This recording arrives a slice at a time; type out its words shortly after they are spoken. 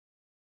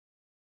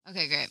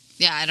Okay, great.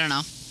 Yeah, I don't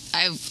know.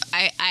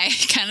 I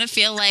kind of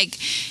feel like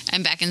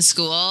I'm back in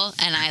school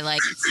and I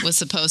was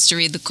supposed to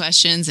read the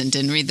questions and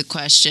didn't read the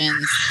questions.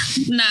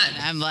 Not.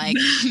 And I'm like,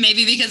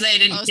 maybe because I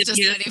didn't supposed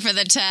to study for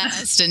the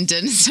test and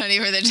didn't study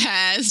for the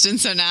test, and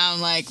so now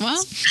I'm like,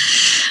 well,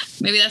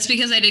 maybe that's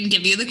because I didn't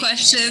give you the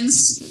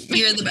questions.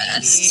 You're the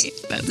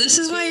best. This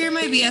is why you're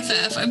my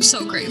BFF. I'm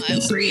so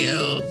grateful for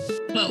you.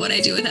 What would I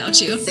do without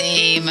you?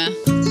 Same.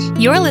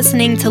 You're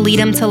listening to Lead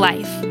 'em to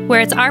Life, where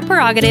it's our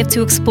prerogative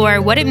to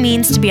explore what it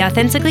means to be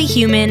authentically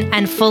human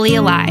and fully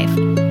alive.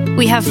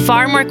 We have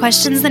far more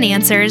questions than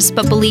answers,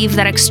 but believe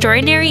that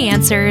extraordinary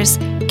answers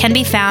can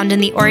be found in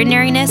the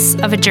ordinariness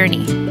of a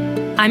journey.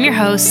 I'm your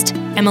host,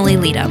 Emily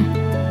Leadham.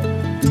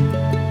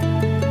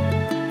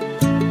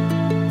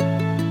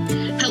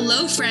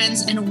 Hello,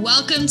 friends, and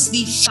welcome to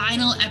the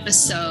final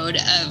episode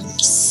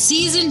of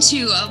Season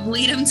 2 of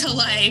Lead 'em to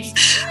Life.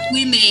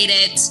 We made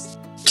it.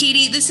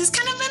 Katie, this has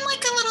kind of been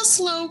like a little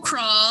slow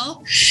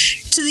crawl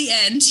to the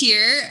end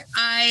here.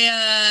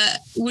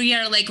 We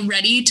are like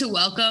ready to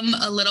welcome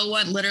a little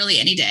one literally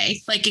any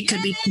day. Like it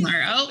could be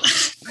tomorrow.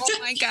 Oh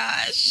my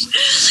gosh.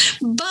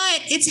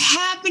 But it's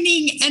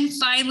happening. And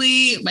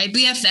finally, my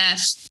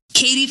BFF,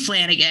 Katie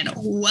Flanagan,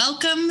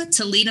 welcome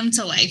to Lead 'em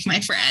to Life,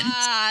 my friend.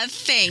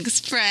 Thanks,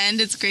 friend.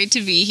 It's great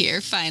to be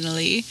here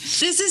finally.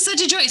 This is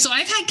such a joy. So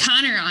I've had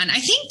Connor on. I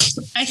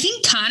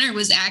think Connor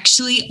was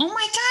actually, oh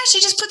my gosh, I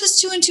just put this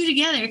 2 and 2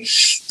 together.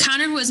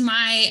 Connor was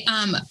my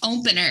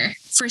opener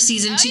for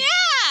season 2.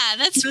 Yeah,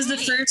 that's He was the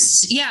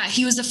first,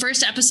 he was the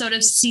first episode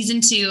of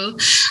season 2.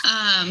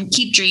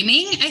 Keep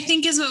Dreaming, I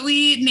think is what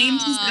we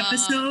named his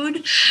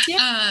episode.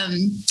 Yeah.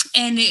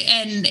 And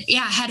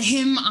had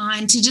him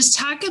on to just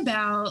talk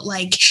about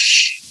like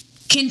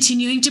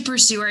continuing to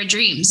pursue our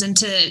dreams and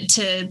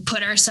to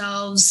put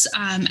ourselves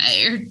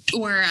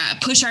or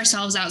push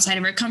ourselves outside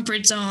of our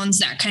comfort zones,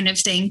 that kind of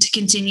thing, to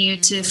continue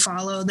to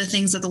follow the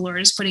things that the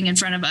Lord is putting in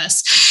front of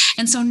us.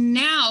 And so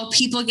now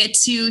people get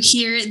to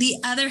hear the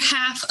other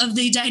half of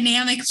the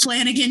dynamic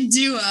Flanagan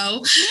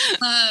duo,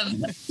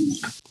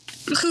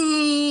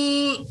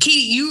 who,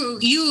 Katie,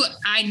 you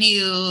I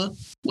knew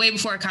way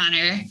before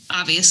Connor,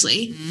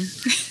 obviously.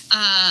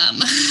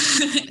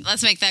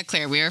 Let's make that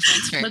clear. We were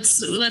friends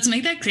first. Let's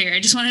make that clear. I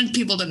just wanted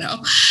people to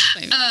know.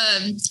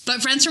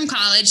 But friends from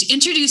college.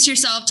 Introduce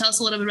yourself. Tell us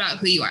a little bit about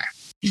who you are.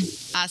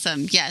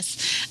 Awesome. Yes.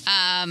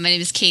 My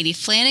name is Katie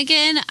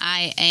Flanagan.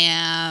 I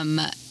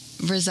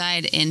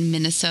reside in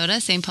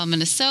Minnesota, St. Paul,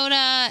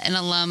 Minnesota, an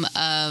alum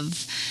of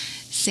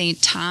St.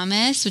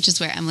 Thomas, which is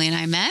where Emily and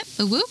I met.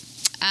 Woo-woo.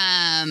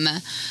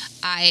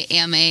 I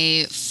am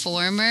a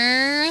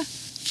former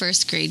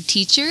first grade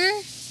teacher.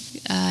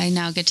 I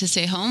now get to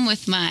stay home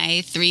with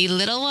my 3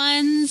 little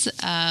ones,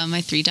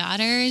 my 3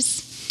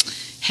 daughters,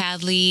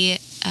 Hadley,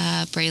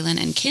 Braylon,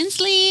 and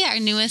Kinsley. Our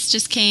newest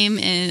just came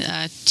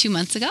in 2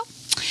 months ago.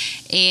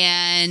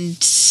 And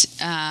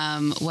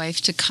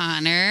wife to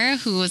Connor,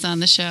 who was on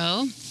the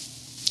show.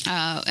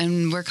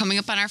 And we're coming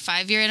up on our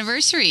 5-year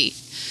anniversary.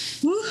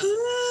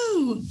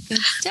 Woohoo!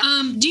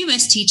 Do you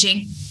miss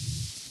teaching?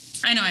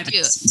 I know I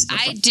do.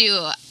 I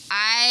do.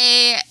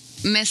 I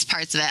miss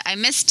parts of it. I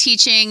miss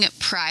teaching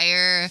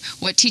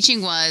what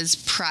teaching was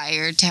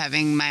prior to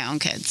having my own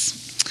kids.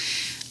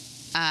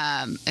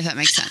 If that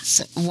makes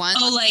sense.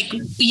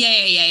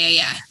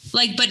 Yeah.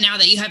 Like, but now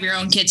that you have your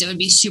own kids, it would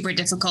be super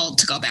difficult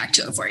to go back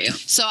to it for you.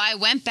 So I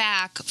went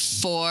back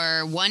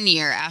for 1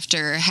 year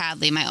after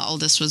Hadley, my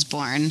oldest, was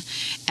born,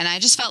 and I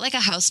just felt like a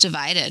house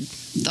divided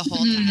the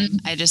whole time.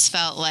 I just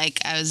felt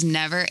like I was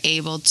never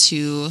able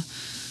to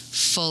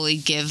fully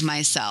give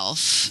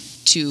myself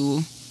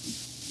to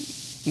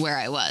where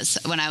I was.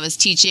 When I was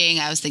teaching,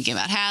 I was thinking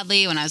about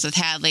Hadley. When I was with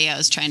Hadley, I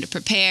was trying to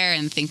prepare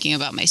and thinking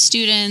about my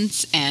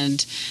students,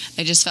 and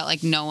I just felt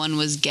like no one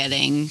was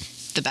getting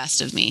the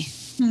best of me.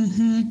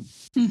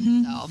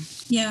 So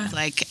yeah,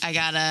 like I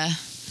gotta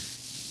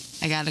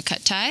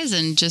cut ties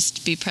and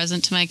just be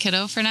present to my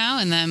kiddo for now.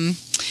 And then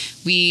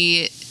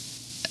we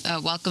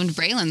welcomed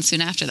Braylon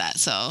soon after that.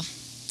 So I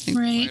think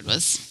the Lord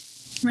was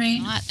a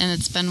lot, and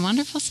it's been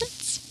wonderful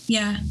since.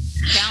 Yeah,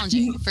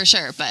 challenging for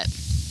sure, but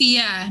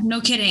yeah,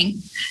 no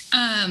kidding.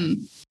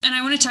 And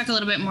I want to talk a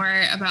little bit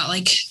more about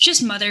like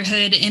just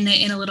motherhood in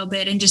a little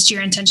bit and just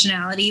your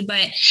intentionality.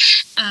 But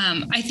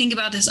I think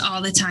about this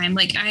all the time.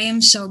 Like, I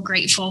am so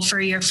grateful for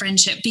your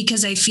friendship,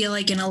 because I feel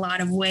like in a lot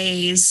of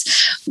ways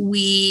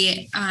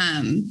we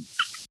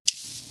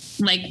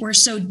we're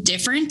so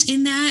different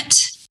in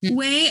that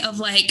way of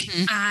like,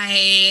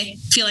 I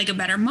feel like a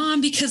better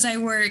mom because I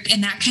work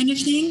and that kind of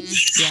thing.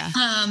 Yeah.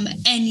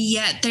 And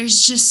yet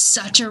there's just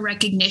such a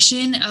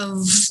recognition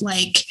of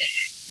like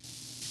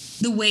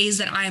the ways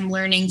that I'm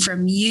learning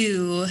from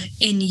you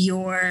in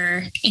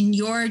your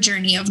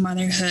journey of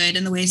motherhood,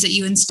 and the ways that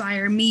you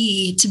inspire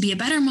me to be a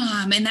better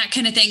mom and that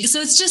kind of thing. So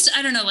it's just,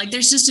 I don't know, like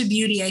there's just a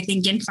beauty, I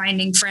think, in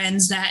finding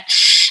friends that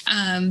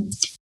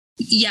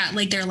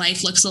like their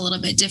life looks a little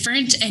bit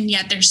different, and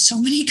yet there's so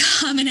many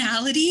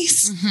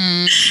commonalities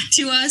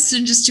to us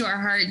and just to our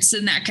hearts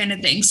and that kind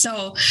of thing.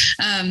 So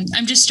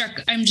I'm just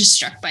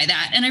struck by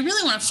that. And I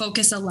really want to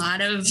focus a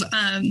lot of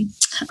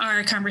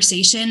our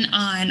conversation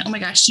on, oh my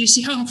gosh, do you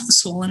see how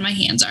swollen my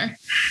hands are?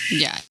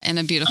 Yeah, in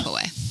a beautiful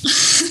way.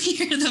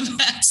 You're the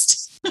best.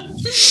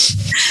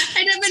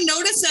 I never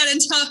noticed that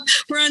until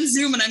we're on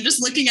Zoom and I'm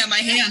just looking at my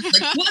hands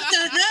like, what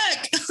the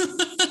heck?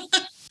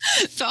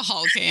 The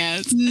Hulk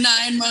hands.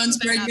 9 months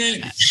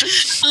pregnant.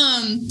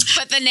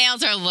 But the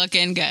nails are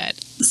looking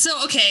good.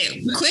 So,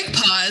 okay, quick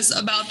pause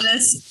about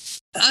this.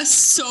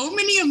 So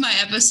many of my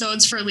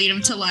episodes for Lead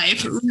 'em to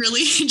Life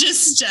really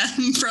just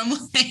stem from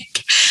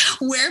like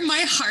where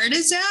my heart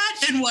is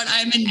at and what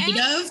I'm in need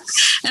of.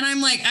 And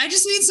I'm like, I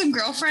just need some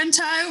girlfriend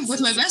time with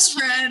my best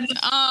friend.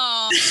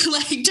 Oh,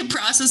 like to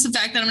process the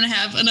fact that I'm going to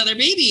have another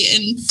baby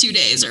in 2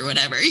 days or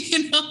whatever,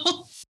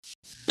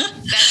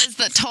 That is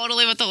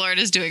totally what the Lord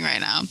is doing right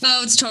now.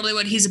 Oh, it's totally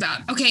what he's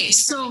about. Okay.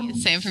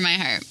 Same for my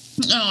heart.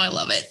 Oh, I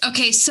love it.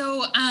 Okay.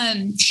 So,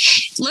 I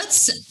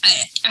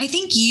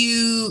think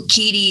you,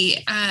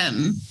 Katie,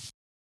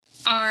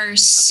 are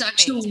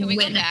such a witness. Can we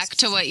go back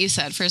to what you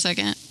said for a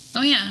second?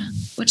 Oh yeah.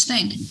 Which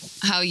thing?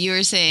 How you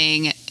were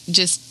saying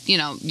just,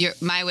 you're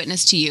my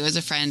witness to you as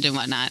a friend and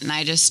whatnot. And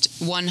I just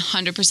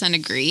 100%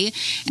 agree.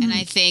 And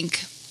I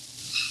think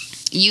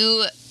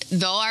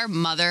though our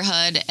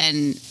motherhood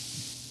and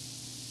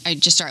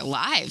just our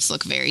lives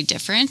look very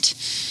different.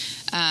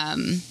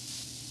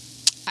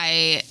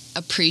 I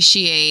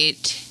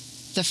appreciate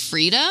the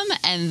freedom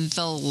and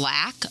the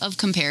lack of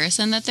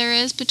comparison that there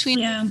is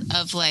between us,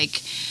 of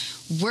like,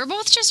 we're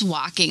both just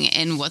walking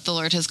in what the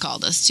Lord has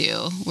called us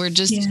to. We're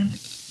just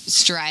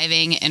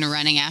striving and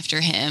running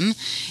after him.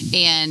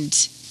 And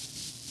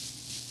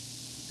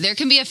there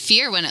can be a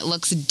fear when it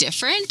looks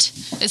different,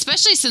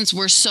 especially since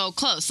we're so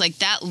close. Like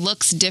that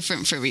looks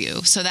different for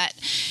you. So that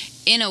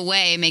in a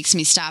way makes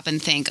me stop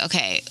and think,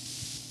 okay,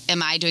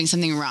 am I doing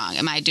something wrong?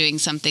 Am I doing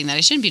something that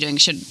I shouldn't be doing?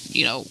 Should,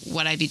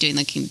 what I be doing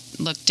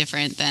look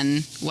different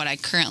than what I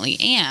currently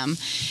am?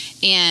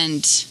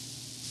 And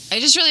I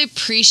just really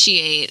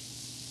appreciate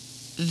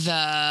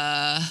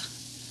the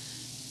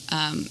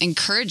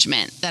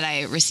encouragement that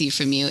I receive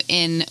from you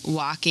in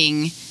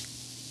walking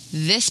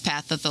this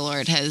path that the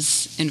Lord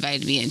has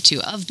invited me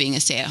into, of being a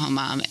stay-at-home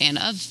mom and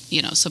of,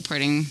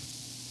 supporting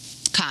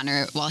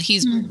Connor while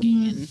he's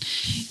working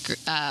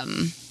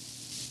and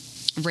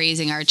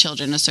raising our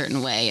children a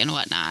certain way and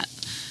whatnot.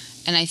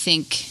 And I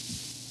think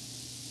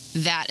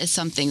that is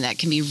something that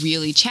can be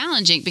really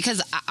challenging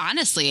because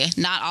honestly,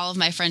 not all of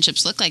my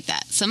friendships look like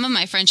that. Some of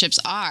my friendships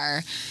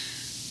are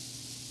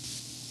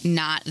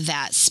not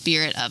that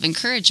spirit of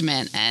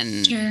encouragement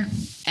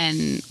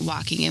and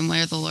walking in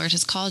where the Lord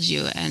has called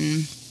you.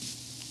 And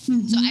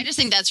so I just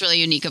think that's really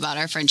unique about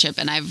our friendship.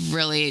 And I've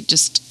really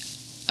just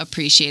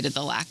appreciated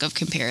the lack of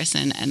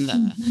comparison and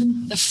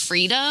the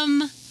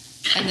freedom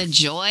and the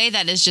joy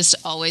that is just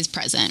always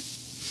present.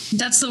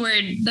 That's the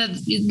word,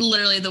 that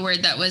literally the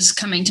word that was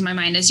coming to my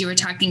mind as you were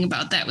talking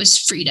about that was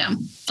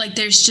freedom. Like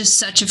there's just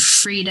such a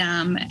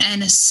freedom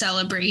and a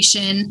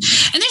celebration. And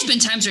there's been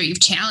times where you've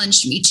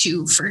challenged me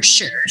too, for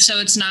sure. So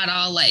it's not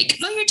all like,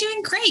 oh, you're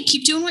doing great,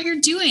 keep doing what you're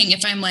doing.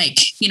 If I'm like,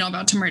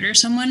 about to murder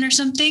someone or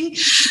something.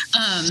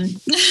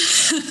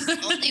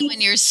 Only when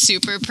you're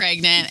super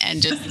pregnant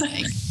and just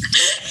like.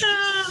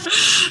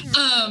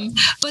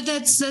 But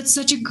that's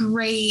such a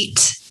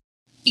great,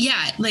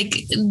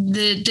 like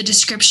the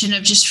description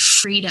of just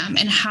freedom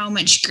and how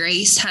much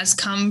grace has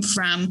come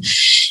from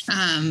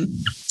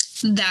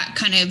that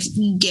kind of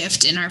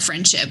gift in our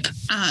friendship.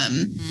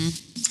 And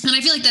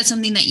I feel like that's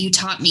something that you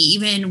taught me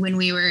even when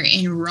we were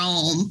in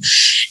Rome.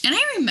 And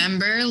I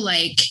remember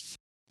like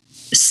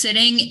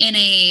sitting in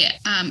a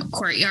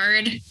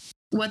courtyard.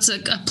 What's a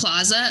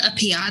plaza? A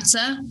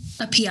piazza?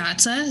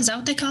 Is that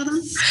what they call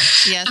them?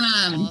 Yes,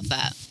 all of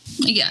that.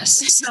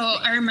 Yes. So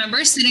I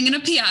remember sitting in a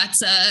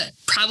piazza,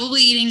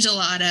 probably eating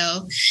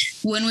gelato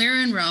when we were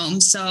in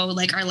Rome. So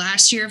like our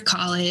last year of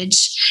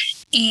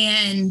college,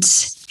 and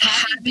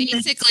we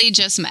basically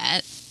just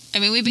met. I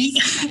mean, we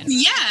basically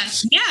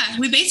met. Yeah.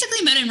 We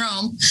basically met in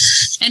Rome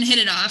and hit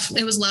it off.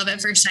 It was love at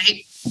first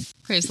sight.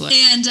 Praise the Lord.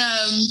 And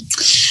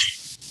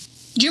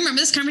do you remember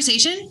this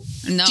conversation?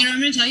 No. Do you know what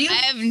I'm going to tell you? I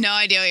have no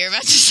idea what you're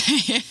about to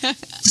say.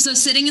 So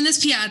sitting in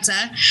this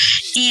piazza,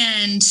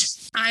 and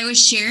I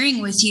was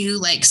sharing with you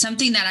like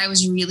something that I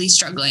was really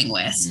struggling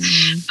with.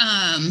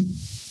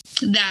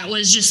 That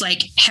was just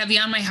like heavy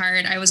on my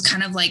heart. I was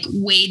kind of like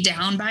weighed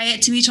down by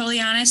it, to be totally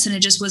honest. And it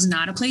just was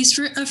not a place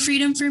of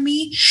freedom for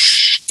me.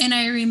 And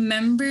I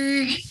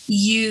remember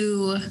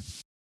you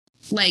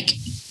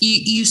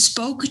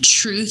spoke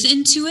truth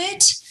into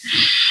it,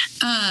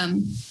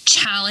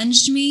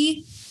 challenged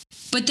me,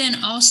 but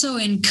then also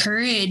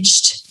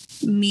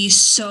encouraged me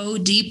so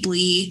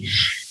deeply,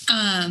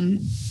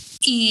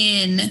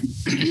 in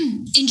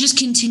just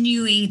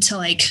continuing to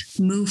like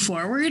move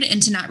forward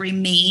and to not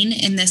remain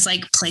in this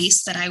like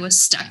place that I was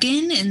stuck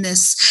in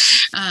this,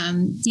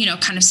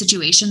 kind of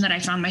situation that I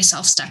found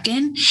myself stuck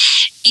in.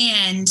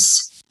 And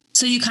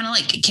So you kind of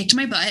like kicked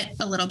my butt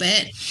a little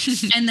bit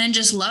and then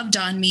just loved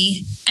on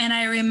me. And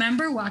I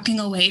remember walking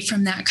away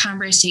from that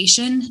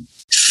conversation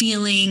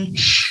feeling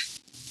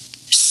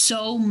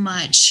so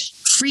much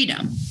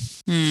freedom.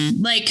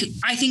 Like,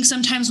 I think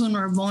sometimes when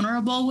we're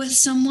vulnerable with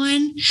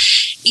someone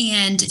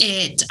and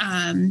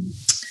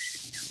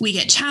we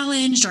get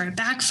challenged or it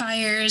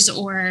backfires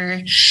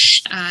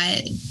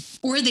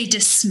or they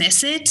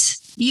dismiss it,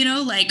 you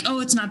know, like, oh,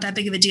 it's not that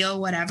big of a deal,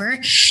 whatever,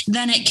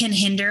 then it can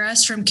hinder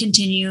us from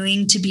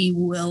continuing to be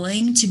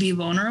willing to be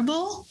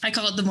vulnerable. I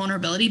call it the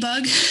vulnerability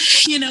bug,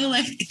 you know,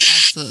 like,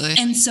 absolutely.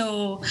 And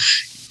so,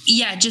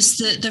 yeah, just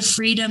the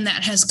freedom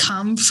that has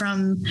come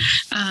from,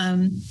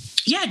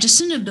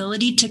 just an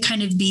ability to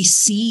kind of be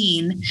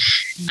seen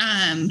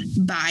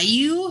by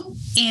you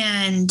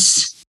and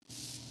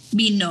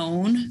be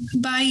known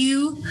by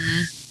you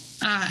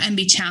and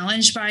be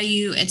challenged by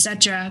you,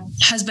 etc.,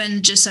 has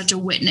been just such a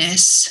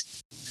witness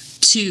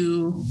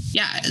to,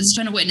 it's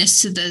been a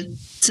witness to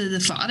the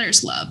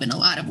Father's love in a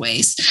lot of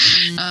ways,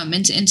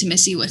 and to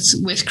intimacy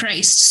with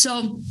Christ.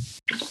 So,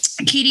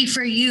 Katie,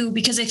 for you,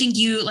 because I think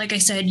you, like I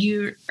said,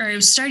 I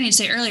was starting to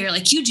say earlier,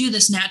 like, you do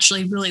this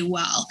naturally really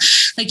well.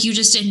 Like, you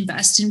just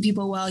invest in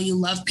people well, you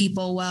love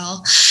people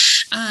well.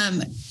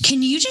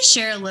 Can you just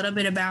share a little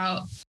bit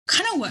about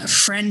kind of what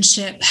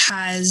friendship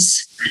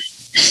has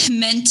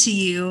meant to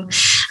you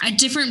at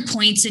different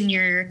points in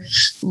your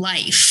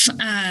life?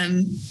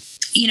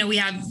 You know,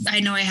 I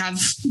know I have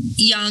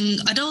young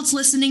adults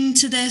listening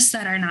to this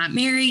that are not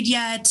married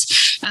yet.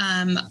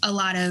 A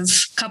lot of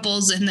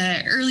couples in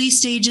the early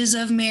stages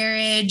of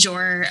marriage,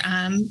 or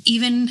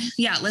even,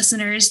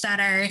 listeners that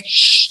are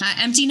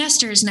empty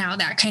nesters now,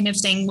 that kind of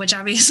thing, which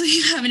obviously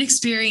you haven't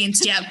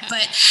experienced yet.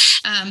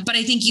 But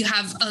I think you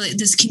have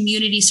this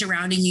community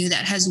surrounding you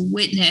that has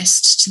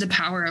witnessed to the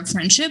power of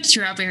friendship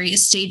throughout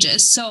various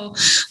stages. So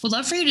we'd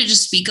love for you to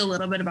just speak a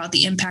little bit about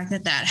the impact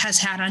that has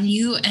had on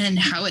you and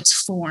how it's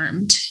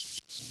formed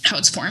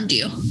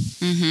you.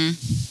 Mm-hmm.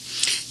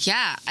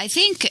 Yeah, I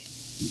think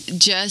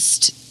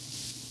just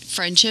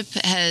friendship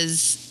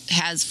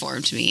has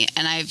formed me,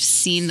 and I've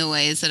seen the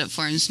ways that it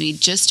forms me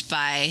just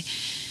by,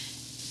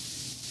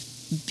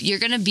 you're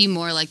going to be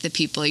more like the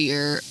people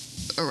you're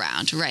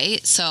around,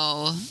 right?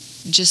 So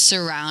just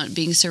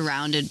being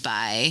surrounded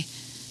by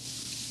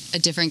a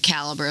different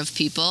caliber of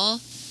people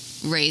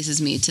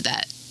raises me to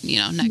that,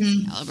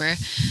 next caliber.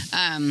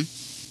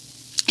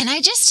 And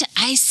I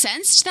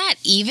sensed that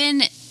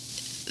even,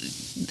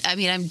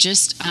 I'm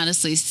just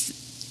honestly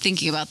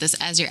thinking about this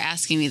as you're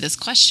asking me this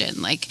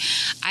question. Like,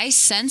 I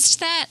sensed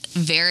that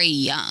very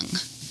young.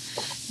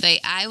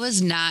 I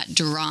was not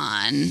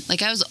drawn,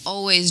 I was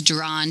always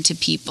drawn to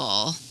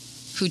people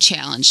who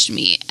challenged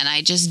me. And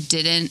I just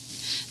didn't,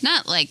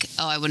 not like,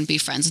 oh, I wouldn't be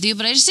friends with you,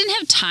 but I just didn't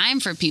have time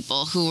for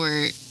people who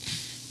were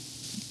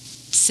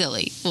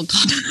silly. We'll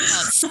call it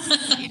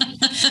silly.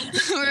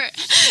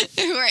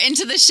 who are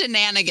into the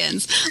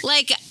shenanigans.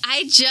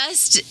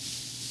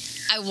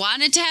 I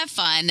wanted to have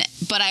fun,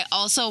 but I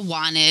also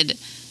wanted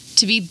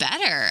to be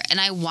better.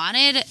 And I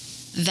wanted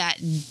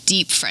that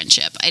deep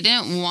friendship.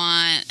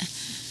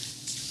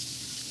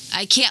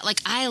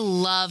 I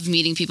love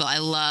meeting people. I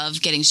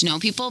love getting to know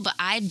people, but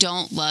I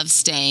don't love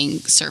staying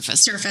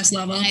surface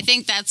level. And I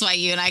think that's why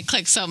you and I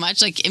click so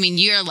much.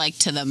 You're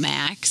to the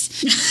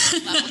max,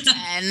 level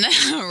 10.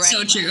 Right?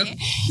 So true.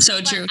 So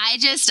but true. I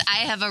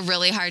have a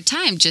really hard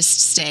time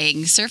just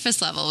staying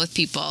surface level with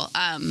people.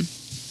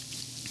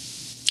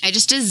 I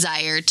just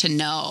desire to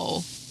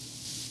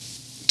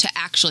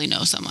actually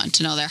know someone,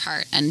 to know their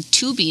heart and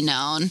to be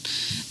known.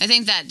 I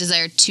think that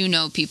desire to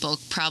know people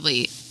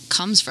probably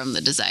comes from the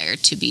desire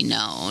to be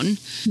known.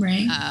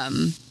 Right.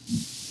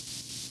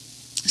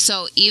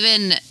 So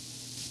even,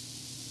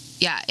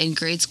 in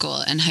grade school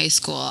and high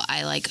school,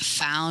 I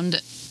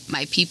found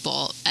my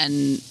people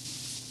and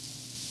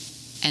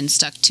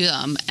stuck to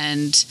them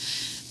and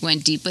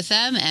went deep with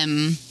them.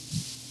 And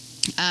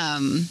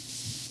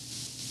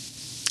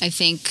I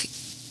think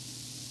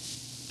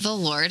the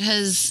Lord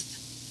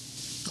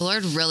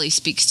really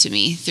speaks to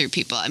me through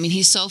people.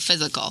 He's so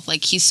physical.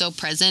 He's so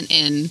present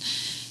in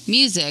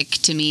music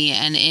to me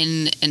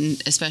and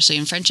especially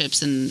in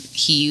friendships, and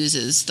he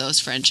uses those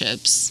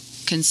friendships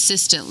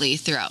consistently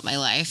throughout my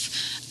life.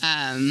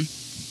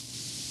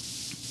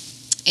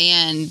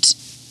 And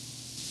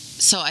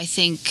so I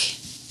think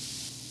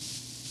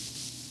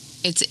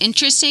it's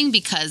interesting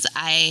because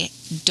I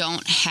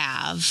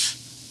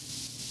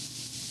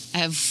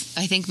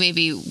think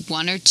maybe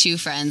one or two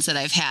friends that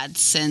I've had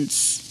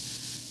since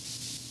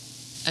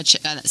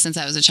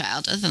I was a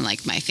child, other than my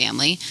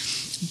family.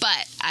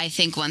 But I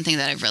think one thing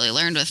that I've really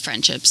learned with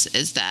friendships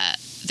is that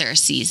there are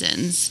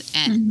seasons,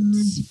 and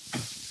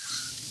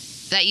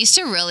that used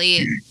to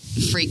really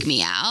freak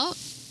me out.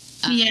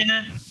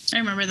 I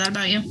remember that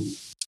about you.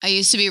 I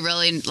used to be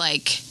really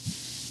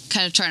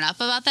kind of torn up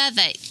about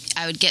that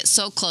I would get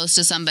so close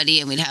to somebody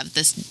and we'd have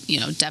this,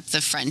 depth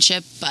of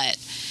friendship, but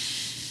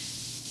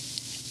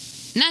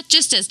not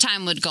just as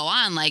time would go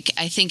on. I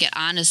think it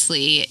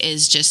honestly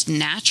is just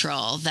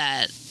natural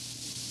that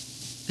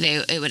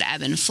it would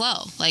ebb and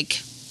flow.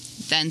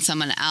 then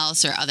someone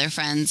else or other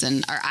friends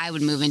or I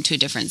would move into a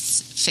different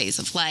phase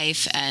of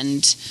life,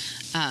 and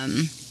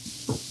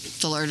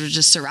the Lord would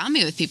just surround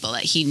me with people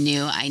that he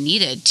knew I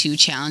needed to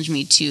challenge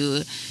me,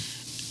 to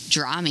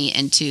draw me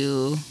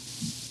into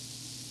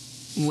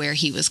where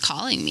he was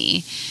calling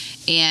me.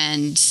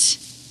 And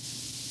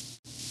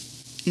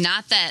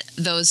not that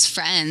those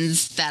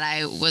friends that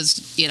I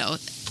was,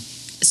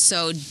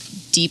 so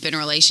deep in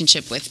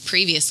relationship with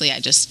previously, I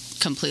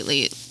just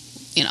completely,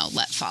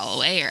 let fall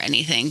away or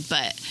anything,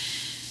 but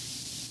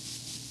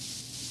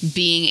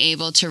being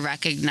able to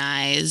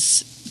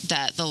recognize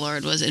that the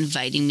Lord was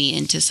inviting me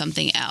into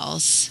something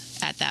else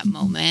at that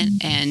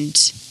moment, and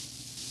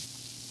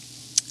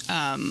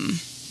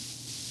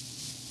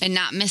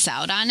not miss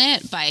out on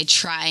it by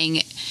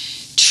trying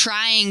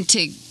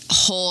to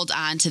hold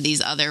on to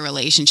these other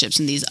relationships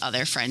and these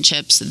other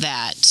friendships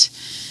that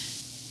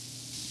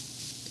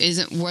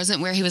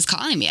wasn't where he was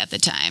calling me at the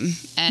time.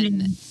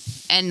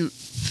 And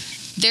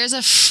there's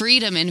a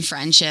freedom in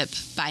friendship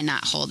by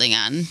not holding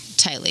on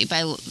tightly,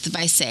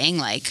 by saying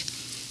like,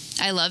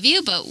 I love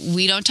you, but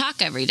we don't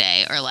talk every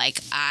day. Or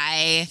like,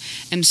 I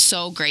am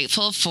so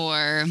grateful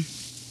for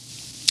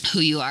who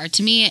you are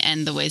to me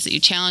and the ways that you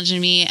challenge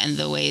me and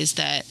the ways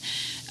that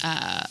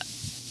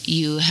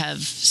you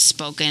have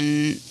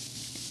spoken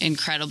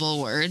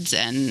incredible words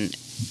and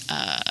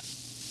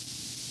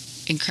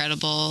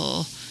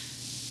incredible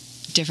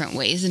different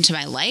ways into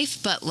my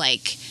life. But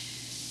like,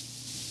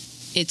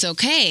 it's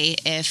okay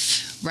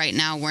if right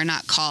now we're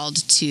not called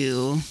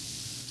to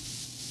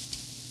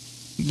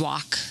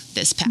walk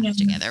this path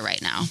together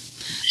right now.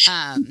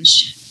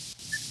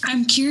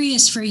 I'm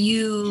curious for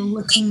you,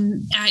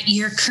 looking at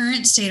your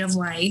current state of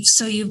life.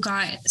 So you've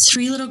got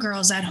 3 little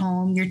girls at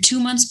home. You're 2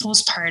 months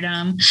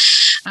postpartum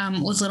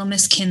with little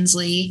Miss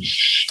Kinsley.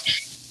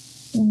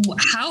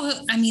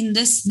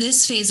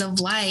 This phase of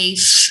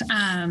life,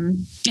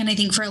 and I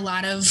think for a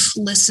lot of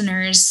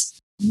listeners,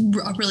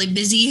 really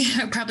busy,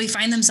 probably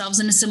find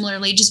themselves in a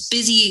similarly just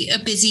a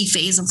busy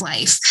phase of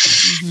life.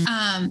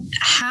 Mm-hmm.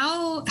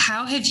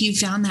 How have you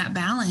found that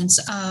balance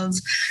of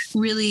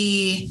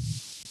really,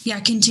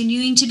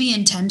 continuing to be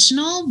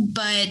intentional,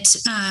 but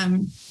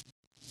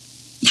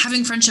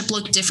having friendship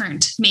look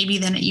different maybe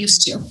than it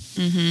used to?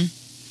 Mm-hmm.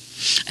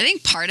 I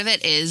think part of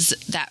it is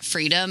that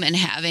freedom and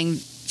having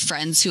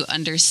friends who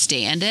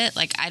understand it.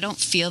 Like, I don't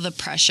feel the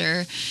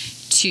pressure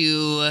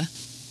to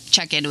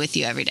check in with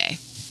you every day,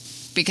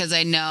 because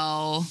I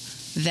know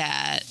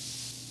that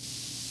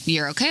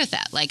you're okay with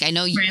that. Like, I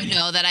know you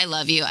know that I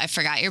love you. I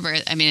forgot your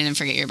birth. I didn't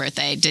forget your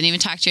birthday. Didn't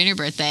even talk to you on your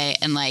birthday.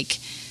 And like,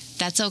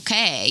 that's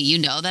okay. You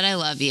know that I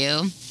love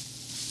you.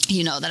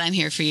 You know that I'm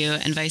here for you,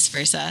 and vice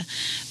versa.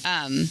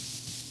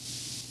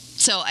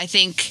 So I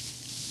think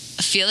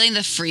feeling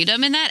the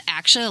freedom in that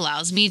actually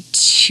allows me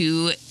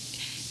to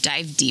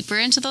dive deeper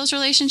into those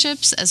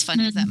relationships, as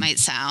funny as that might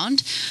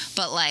sound.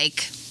 But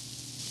like,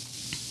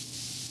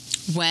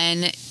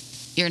 when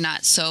you're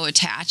not so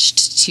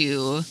attached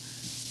to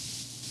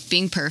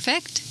being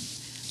perfect,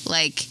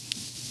 like,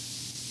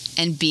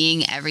 and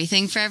being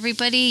everything for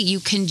everybody, you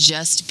can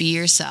just be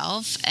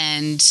yourself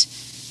and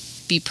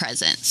be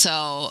present.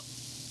 So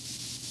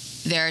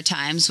there are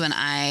times when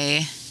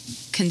I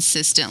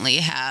consistently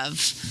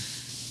have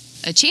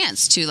a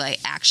chance to like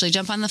actually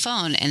jump on the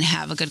phone and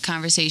have a good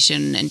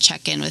conversation and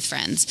check in with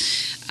friends.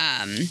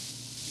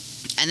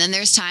 And then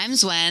there's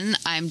times when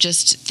I'm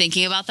just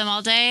thinking about them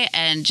all day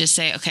and just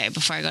say, okay,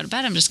 before I go to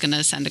bed, I'm just going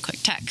to send a quick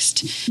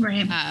text.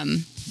 Right.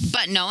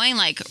 But knowing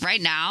like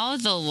right now,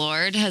 the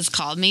Lord has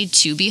called me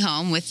to be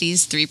home with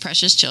these 3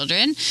 precious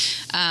children.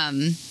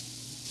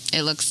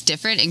 It looks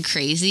different and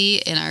crazy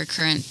in our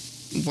current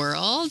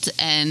world,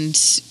 and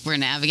we're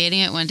navigating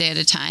it one day at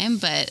a time.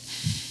 But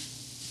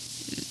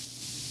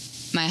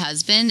my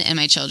husband and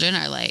my children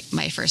are like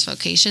my first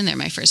vocation. They're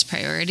my first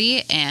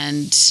priority.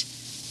 And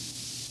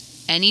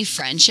any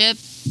friendship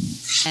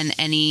and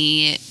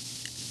any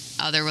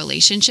other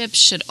relationship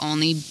should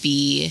only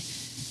be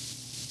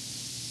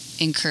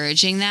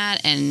encouraging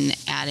that and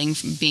adding,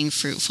 being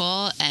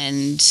fruitful.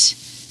 And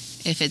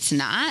if it's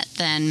not,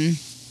 then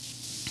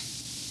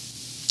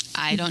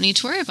I don't need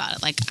to worry about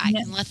it. Like, I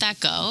can let that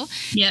go.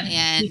 Yeah.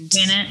 And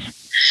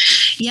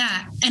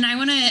yeah. And I'm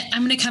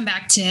going to come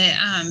back to,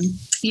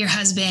 your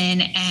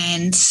husband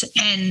and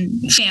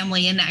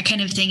family and that kind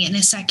of thing in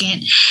a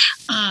second.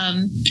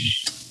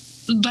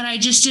 But I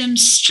just am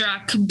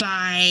struck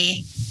by,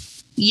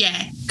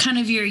 kind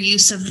of your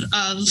use of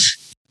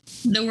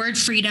the word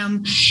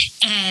freedom,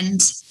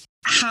 and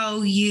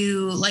how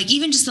you, like,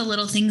 even just the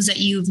little things that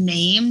you've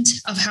named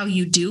of how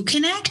you do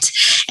connect.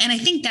 And I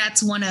think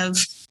that's one of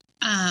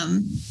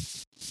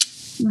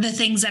the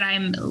things that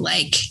I'm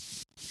like,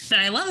 that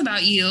I love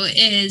about you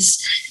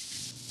is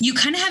you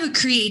kind of have a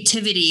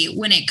creativity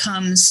when it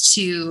comes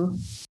to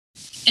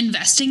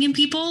investing in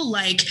people.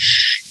 Like,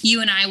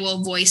 you and I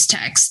will voice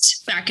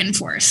text back and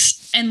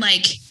forth. And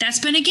like, that's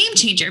been a game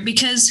changer,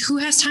 because who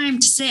has time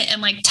to sit and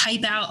like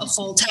type out a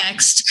full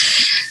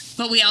text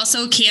but we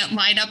also can't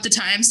line up the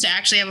times to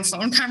actually have a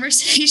phone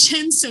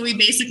conversation. So we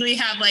basically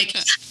have like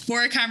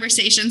 4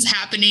 conversations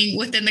happening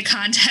within the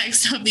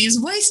context of these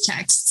voice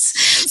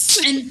texts.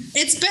 And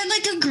it's been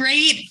like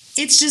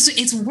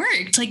it's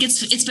worked. Like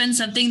it's been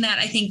something that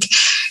I think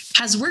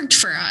has worked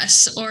for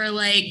us. Or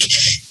like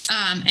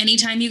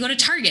anytime you go to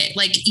Target,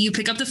 like you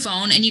pick up the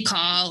phone and you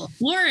call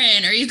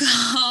Lauren, or you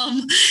call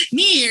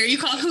me, or you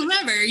call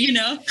whoever, you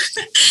know.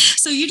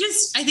 So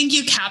I think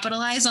you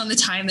capitalize on the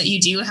time that you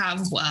do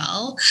have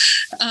well.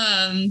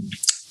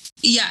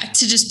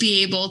 To just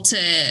be able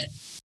to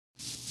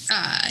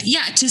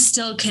to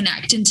still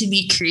connect and to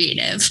be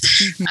creative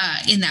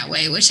in that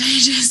way, which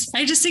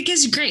I just think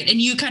is great.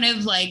 And you kind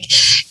of like,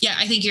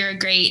 I think you're a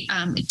great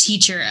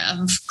teacher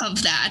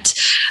of that.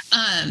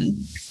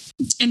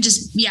 And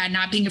just,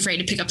 not being afraid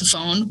to pick up the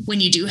phone when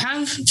you do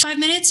have 5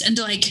 minutes and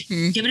to like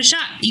give it a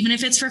shot, even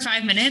if it's for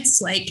 5 minutes.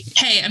 Like,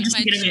 hey, I'm just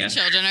thinking of you.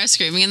 Children are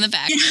screaming in the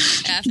bathroom.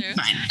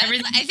 Fine.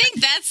 I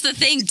think that's the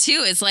thing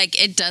too, is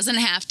like, it doesn't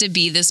have to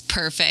be this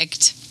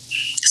perfect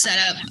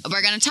setup.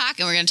 We're going to talk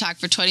and we're going to talk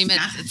for 20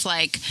 minutes. Yeah. It's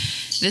like,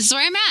 this is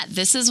where I'm at.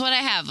 This is what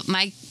I have.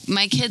 My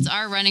kids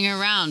are running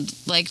around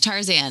like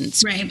Tarzan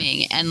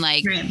screaming and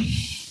like,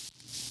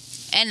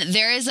 and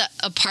there is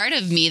a part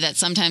of me that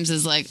sometimes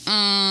is like,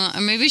 I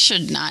maybe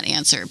should not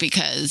answer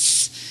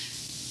because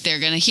they're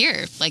going to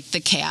hear like the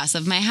chaos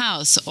of my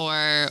house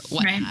or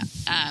whatnot.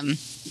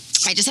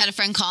 I just had a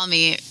friend call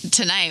me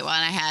tonight when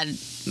I had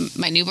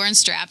my newborn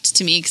strapped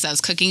to me because I was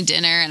cooking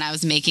dinner and I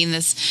was making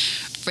this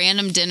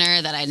random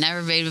dinner that I'd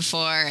never made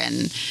before,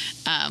 and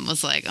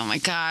was like, oh my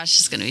gosh,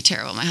 it's gonna be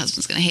terrible, my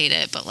husband's gonna hate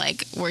it, but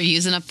like we're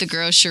using up the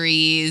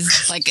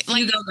groceries, like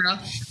you go, girl.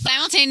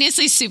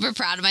 Simultaneously super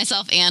proud of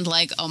myself and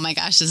like, oh my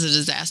gosh, this is a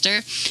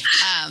disaster.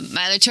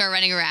 My other 2 are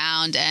running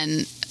around,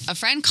 and a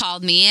friend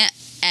called me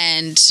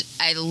and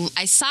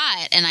I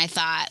saw it and I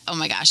thought, oh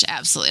my gosh,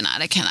 absolutely not,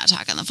 I cannot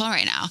talk on the phone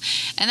right now.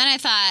 And then I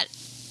thought,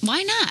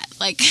 why not?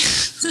 Like,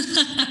 just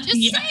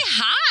say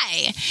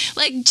hi.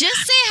 Like,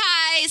 just say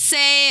hi.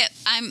 Say,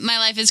 my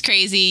life is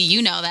crazy.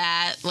 You know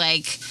that.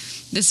 Like,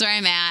 this is where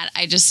I'm at.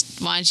 I just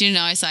wanted you to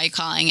know I saw you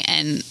calling,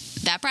 and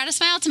that brought a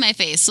smile to my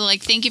face. So,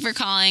 like, thank you for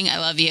calling. I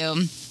love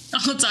you.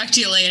 I'll talk to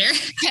you later.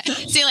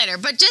 See you later.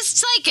 But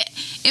just, like,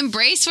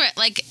 embrace where,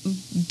 like,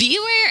 be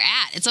where you're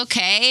at. It's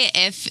okay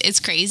if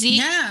it's crazy.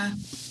 Yeah.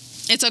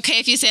 It's okay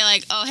if you say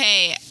like, oh,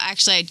 hey,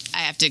 actually, I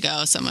have to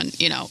go. Someone,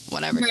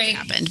 whatever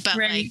happened. But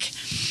like,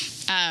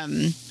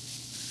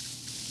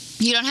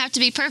 you don't have to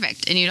be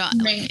perfect, and you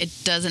don't. It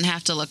doesn't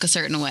have to look a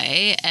certain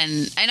way.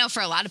 And I know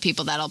for a lot of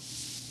people that'll,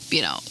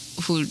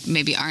 who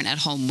maybe aren't at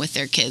home with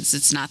their kids,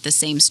 it's not the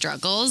same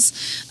struggles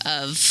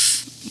of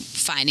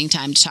finding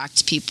time to talk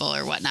to people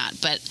or whatnot.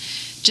 But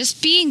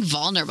just being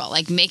vulnerable,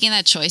 like making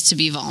that choice to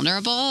be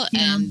vulnerable,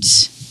 and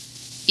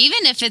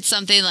even if it's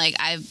something like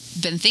I've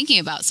been thinking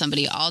about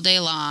somebody all day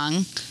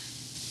long,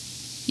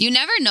 you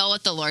never know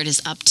what the Lord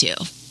is up to.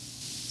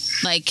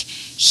 Like,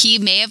 he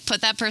may have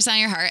put that person on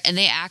your heart and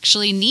they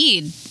actually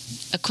need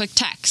a quick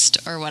text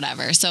or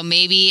whatever. So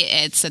maybe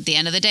it's at the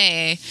end of the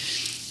day.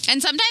 And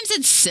sometimes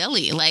it's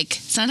silly. Like,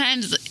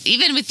 sometimes,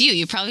 even with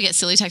you probably get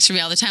silly texts from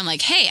me all the time.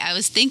 Like, hey, I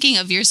was thinking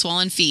of your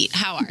swollen feet.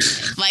 How are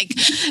you? Like,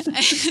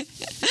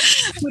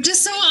 which is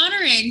so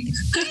honoring.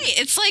 Hey,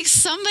 it's like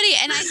somebody,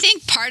 and I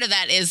think part of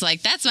that is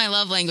like, that's my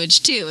love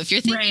language too. If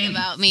you're thinking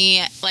about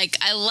me, like,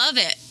 I love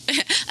it.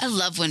 I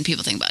love when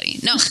people think about me.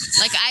 No,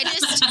 like, I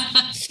just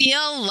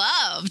feel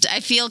loved.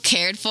 I feel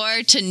cared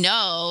for to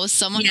know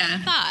someone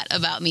thought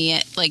about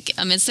me, like,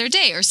 amidst their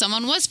day, or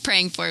someone was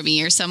praying for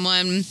me, or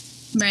someone.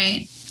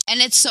 Right. And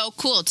it's so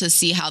cool to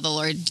see how the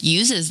Lord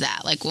uses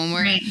that. Like, when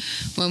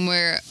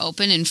we're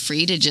open and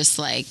free to just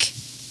like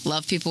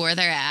love people where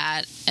they're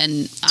at,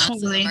 and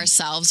honestly love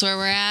ourselves where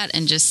we're at,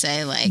 and just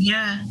say like,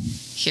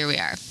 here we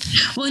are.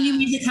 Well, and you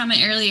made the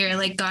comment earlier,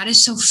 like, God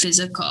is so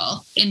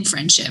physical in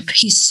friendship.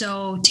 He's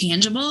so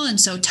tangible and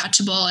so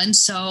touchable and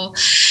so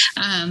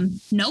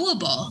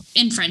knowable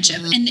in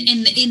friendship. And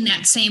in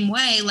that same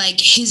way, like,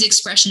 his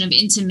expression of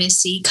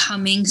intimacy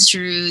coming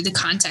through the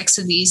context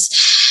of these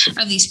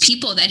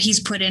people that he's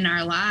put in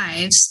our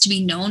lives, to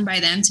be known by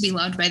them, to be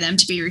loved by them,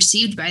 to be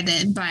received by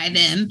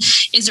them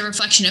is a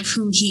reflection of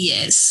who he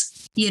is.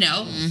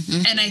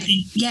 And I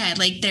think,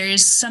 like,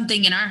 there's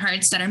something in our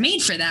hearts that are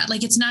made for that.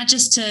 Like, it's not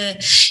just to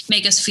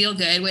make us feel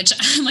good, which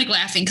I'm like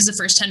laughing because the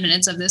first 10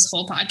 minutes of this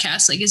whole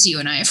podcast, like, is you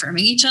and I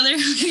affirming each other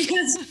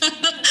because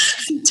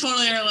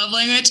totally our love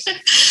language.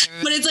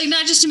 But it's like,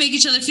 not just to make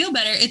each other feel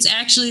better. It's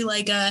actually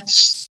like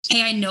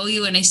hey, I know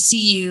you and I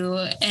see you,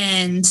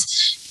 and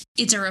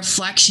it's a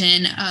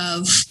reflection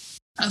of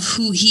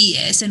who he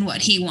is and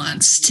what he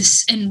wants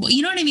to, and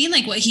you know what I mean?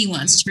 Like, what he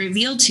wants to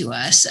reveal to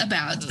us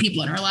about the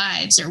people in our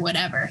lives or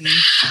whatever.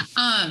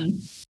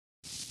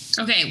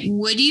 Okay.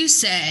 Would you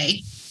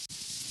say,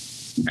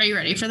 are you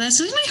ready for this?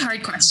 This is my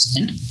hard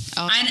question.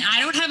 Oh. I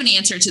don't have an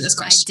answer to this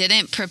question. I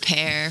didn't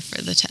prepare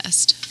for the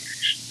test.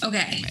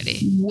 Okay. I'm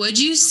ready. Would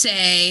you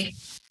say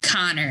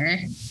Connor?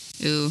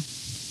 Ooh.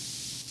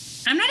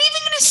 I'm not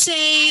even going to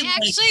say. I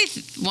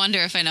actually wonder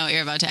if I know what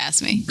you're about to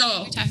ask me.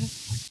 Go.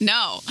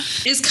 No.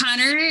 Is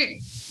Connor,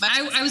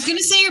 I was going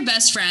to say your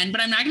best friend,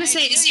 but I'm not going to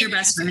say it's your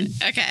best friend.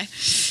 Okay.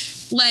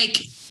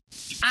 Like,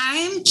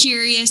 I'm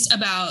curious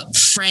about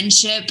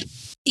friendship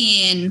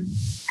in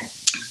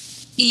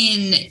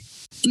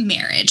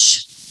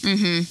marriage.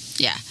 Mm-hmm.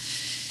 Yeah.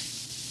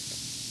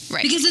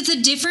 Right. Because it's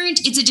a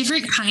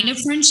different kind of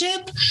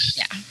friendship.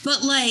 Yeah.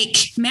 But like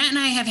Matt and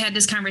I have had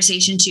this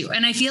conversation too.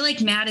 And I feel like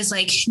Matt is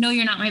like, no,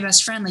 you're not my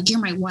best friend. Like, you're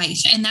my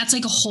wife. And that's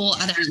like a whole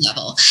other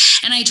level.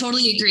 And I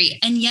totally agree.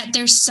 And yet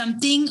there's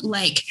something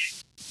like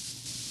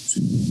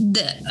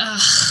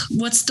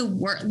what's the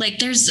word? Like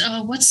there's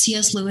what's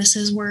C.S.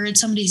 Lewis's word?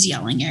 Somebody's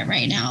yelling it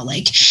right now.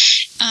 Like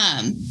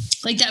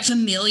that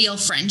familial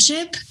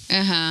friendship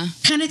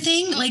kind of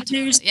thing. Like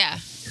there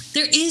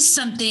is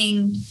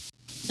something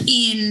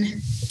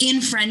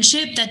in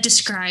friendship that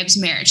describes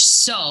marriage.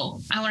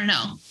 So I want to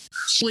know,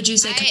 would you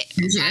say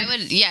I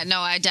would? Yeah, no,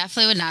 I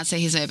definitely would not say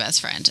he's my best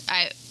friend.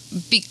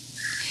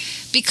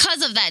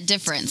 Because of that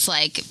difference,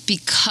 like,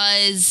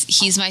 because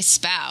he's my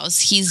spouse,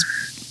 he's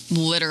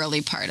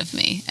literally part of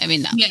me. I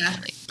mean, not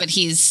literally, but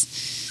he's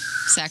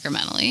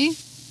sacramentally.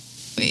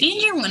 And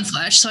you're one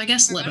flesh, so I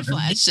guess literally.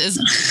 One flesh is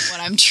what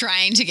I'm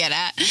trying to get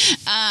at.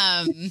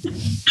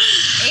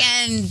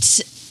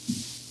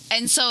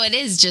 And so it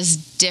is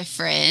just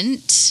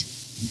different.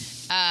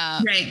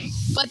 Right.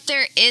 But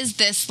there is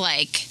this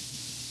like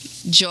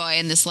joy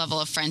in this level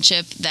of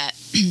friendship that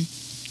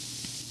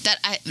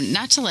I,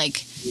 not to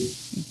like,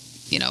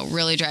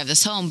 really drive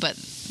this home, but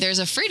there's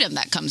a freedom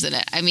that comes in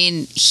it. I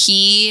mean,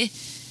 he,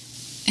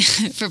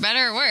 for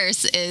better or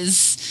worse,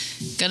 is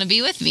going to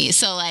be with me.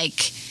 So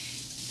like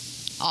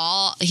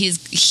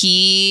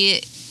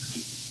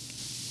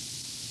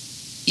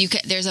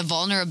there's a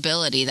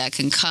vulnerability that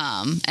can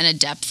come and a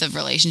depth of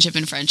relationship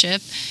and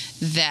friendship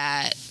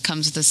that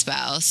comes with a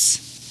spouse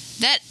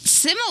that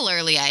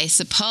similarly, I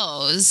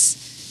suppose,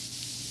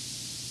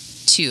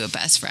 to a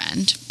best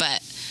friend.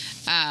 But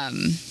I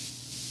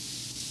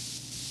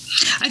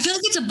feel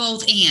like it's a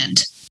both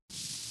and.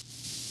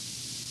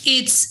 Do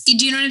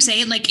you know what I'm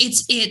saying? Like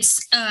it's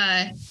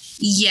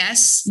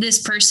yes,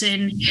 this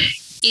person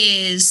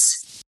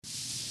is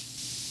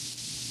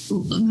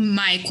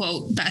my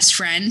quote best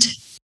friend,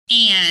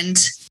 and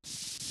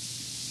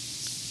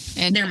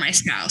they're my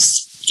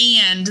spouse,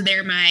 and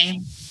they're my.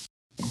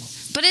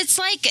 But it's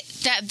like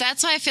that.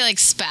 That's why I feel like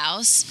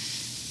spouse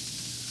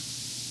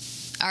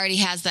already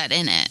has that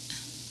in it.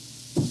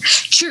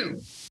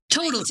 True.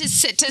 Totally.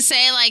 Like to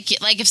say like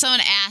if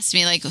someone asked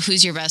me like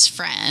who's your best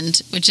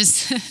friend, which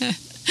is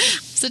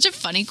such a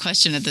funny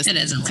question at this point.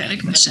 It is a funny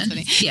question.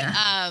 Yeah.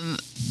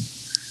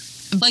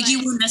 Like you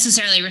wouldn't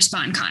necessarily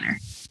respond, Connor.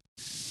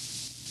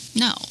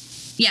 No.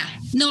 Yeah.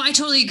 No, I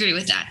totally agree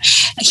with that.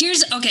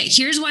 Here's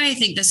why I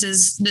think this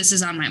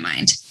is on my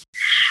mind.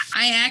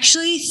 I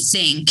actually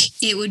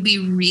think it would be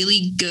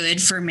really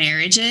good for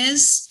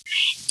marriages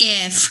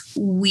if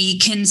we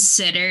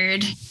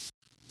considered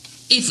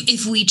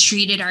if we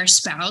treated our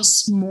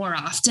spouse more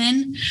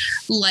often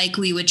like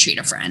we would treat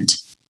a friend.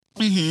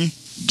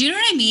 Mm-hmm. Do you know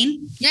what I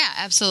mean? Yeah,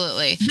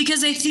 absolutely.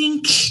 Because I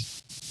think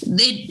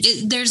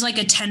there's like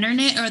a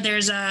tenderness, or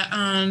there's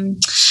a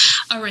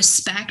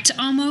respect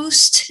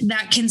almost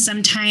that can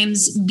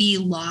sometimes be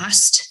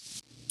lost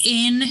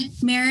in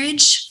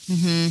marriage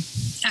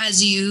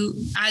as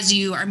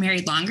you are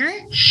married longer.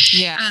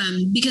 Yeah.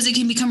 Because it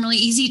can become really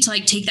easy to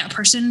like take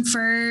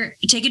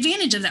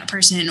advantage of that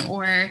person,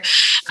 or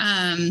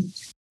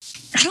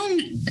I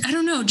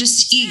don't know,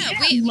 just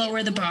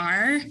lower the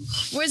bar.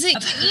 Who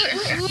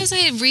was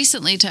I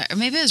recently or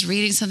maybe I was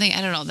reading something,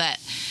 I don't know, that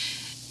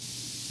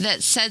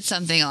said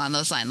something along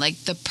those lines,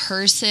 like the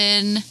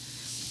person,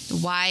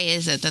 why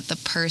is it that the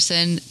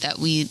person that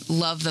we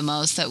love the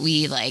most, that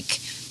we like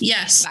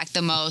respect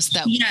the most,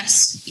 that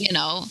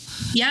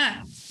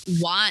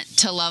want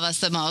to love us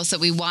the most, that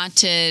we want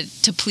to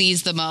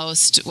please the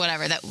most,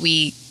 whatever, that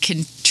we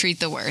can treat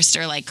the worst,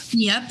 or like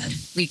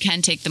we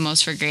can take the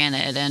most for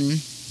granted.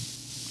 And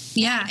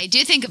I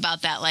do think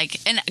about that, like,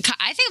 and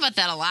I think about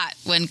that a lot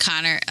when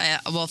Connor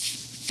will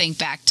think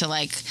back to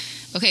like,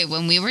 okay,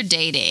 when we were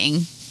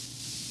dating,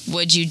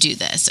 would you do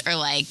this? Or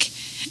like,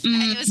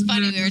 it was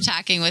funny. We were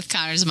talking with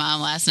Connor's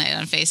mom last night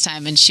on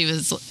FaceTime, and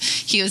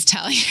he was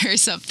telling her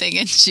something,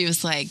 and she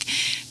was like,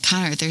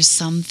 Connor, there's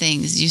some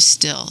things you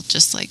still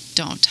just like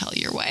don't tell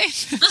your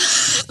wife. It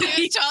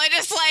was totally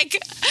just like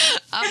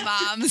a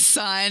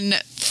mom-son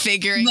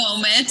figuring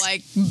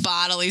like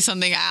bodily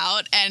something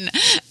out, and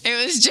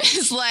it was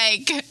just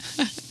like I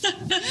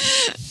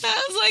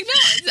was like,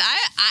 no,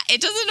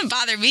 it doesn't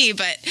bother me,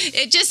 but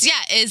it just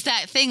is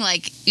that thing,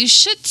 like you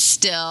should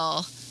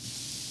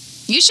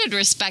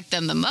respect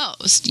them the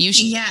most. You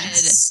should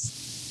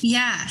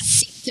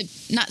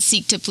not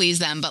seek to please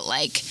them, but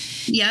like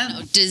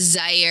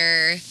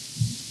desire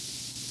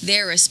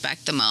their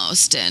respect the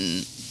most,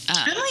 and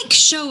like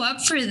show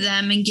up for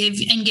them and give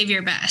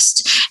your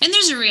best. And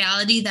there's a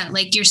reality that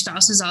like your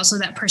spouse is also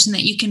that person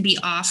that you can be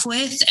off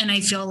with, and I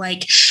feel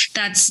like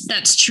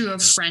that's true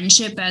of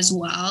friendship as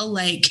well.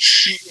 Like,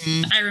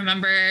 I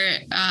remember,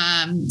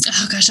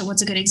 oh gosh,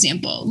 what's a good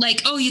example?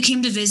 Like, oh, you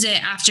came to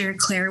visit after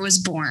Claire was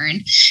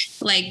born.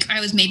 Like, I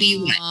was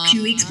maybe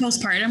 2 weeks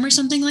postpartum or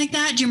something like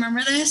that. Do you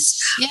remember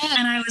this? Yeah.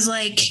 And I was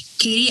like,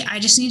 Katie, I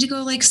just need to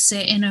go like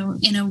sit in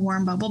a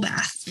warm bubble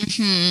bath.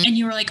 And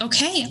you were like,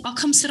 okay, I'll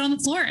come sit on the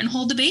floor and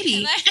hold the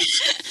baby.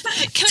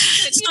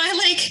 So I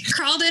like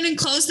crawled in and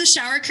closed the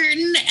shower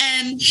curtain,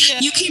 and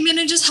you came in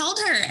and just held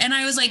her. And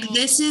I was like,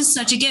 this is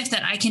such a gift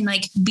that I can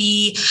like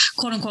be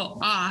quote unquote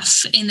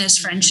off in this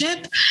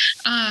friendship,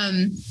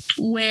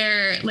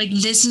 where like,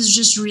 this is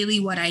just really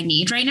what I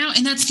need right now.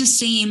 And that's the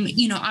same,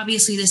 you know,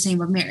 obviously the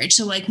same of marriage.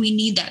 So like, we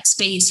need that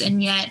space.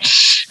 And yet,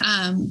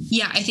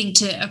 I think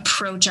to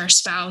approach our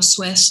spouse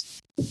with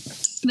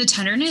the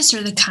tenderness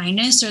or the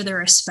kindness or the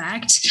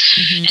respect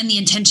and the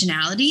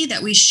intentionality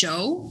that we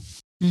show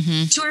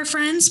to our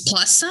friends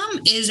plus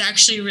some is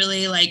actually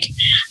really like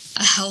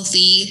a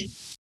healthy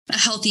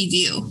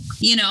view,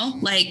 you know,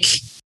 like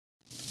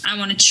I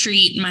want to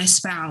treat my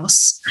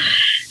spouse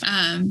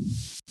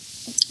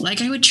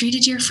like I would treat a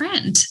dear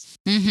friend.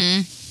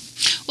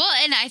 Well,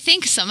 and I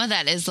think some of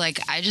that is like,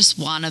 I just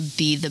want to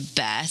be the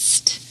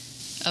best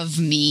of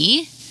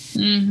me.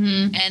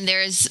 And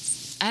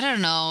there's, I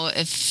don't know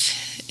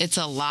if it's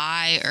a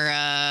lie or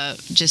a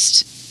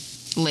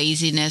just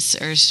laziness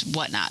or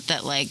whatnot,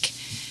 that like,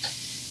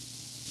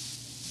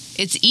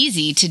 it's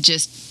easy to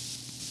just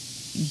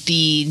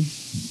be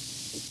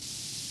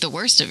the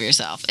worst of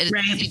yourself. It's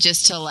easy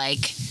just to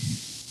like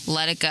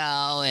let it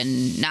go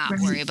and not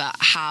worry about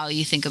how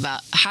you think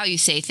about how you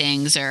say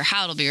things or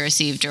how it'll be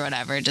received or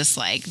whatever. Just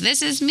like,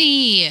 this is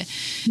me.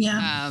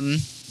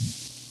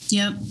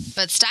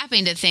 But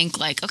stopping to think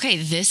like, okay,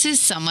 this is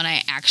someone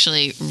I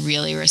actually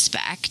really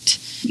respect.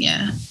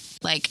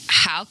 Like,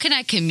 how can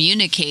I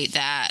communicate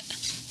that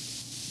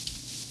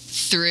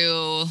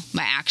through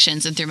my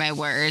actions and through my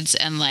words,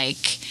 and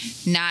like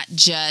not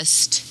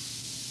just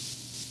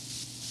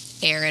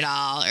air it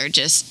all or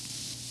just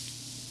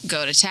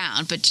go to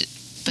town, but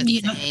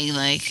saying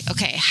like,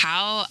 okay,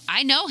 how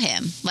I know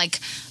him, like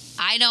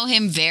I know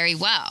him very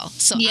well.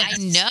 So I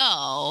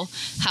know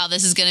how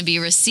this is going to be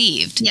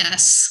received.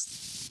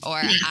 Or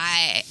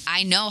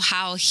I know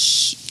how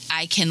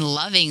I can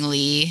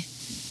lovingly,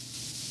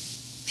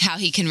 how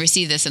he can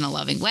receive this in a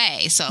loving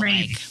way. So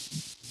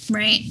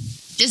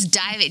just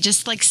dive it,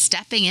 just like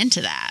stepping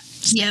into that,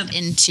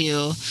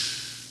 into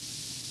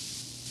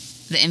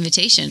the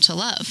invitation to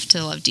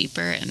love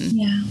deeper. And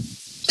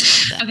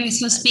okay.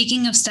 So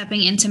speaking of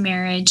stepping into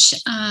marriage,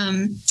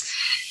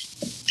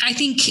 I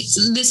think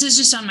this is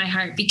just on my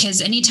heart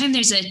because anytime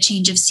there's a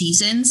change of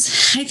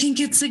seasons, I think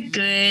it's a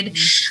good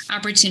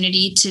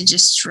opportunity to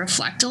just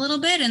reflect a little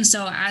bit. And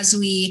so as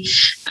we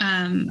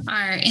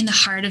are in the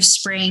heart of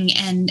spring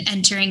and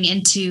entering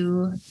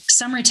into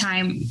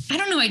summertime, I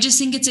don't know, I just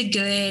think it's a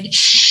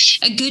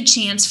good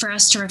chance for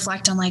us to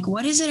reflect on like,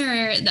 what is it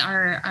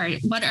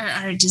what are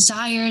our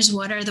desires?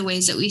 What are the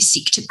ways that we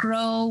seek to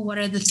grow? What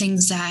are the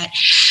things that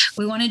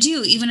we want to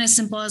do? Even as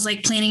simple as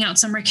like planning out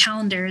summer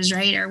calendars,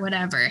 right? Or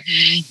whatever.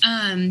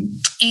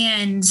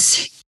 And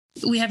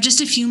we have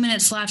just a few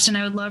minutes left, and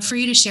I would love for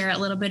you to share a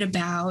little bit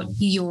about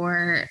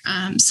your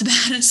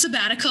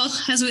sabbatical,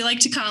 as we like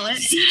to call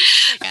it,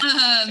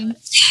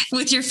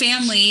 with your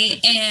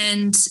family,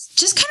 and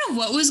just kind of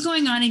what was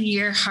going on in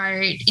your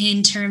heart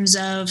in terms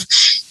of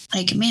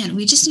like, man,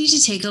 we just need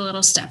to take a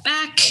little step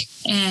back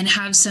and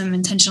have some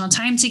intentional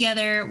time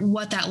together.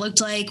 What that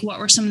looked like, what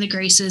were some of the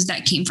graces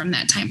that came from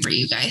that time for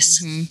you guys?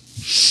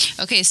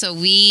 Okay, so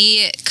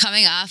we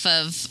coming off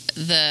of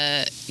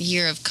the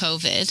year of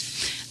COVID,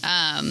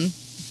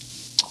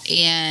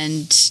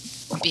 and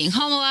being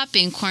home a lot,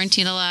 being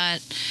quarantined a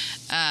lot,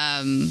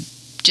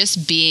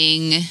 just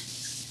being,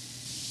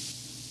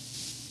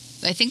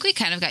 I think we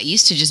kind of got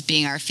used to just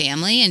being our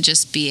family and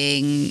just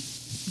being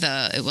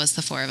it was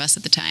the four of us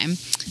at the time.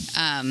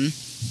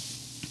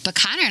 But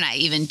Connor and I,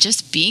 even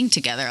just being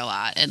together a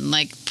lot, and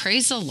like,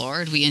 praise the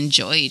Lord, we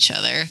enjoy each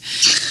other.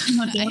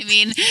 I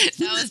mean,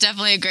 that was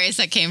definitely a grace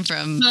that came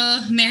from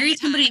marry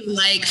somebody you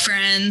like,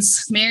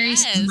 friends. Marry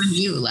someone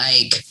you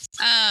like.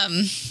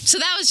 So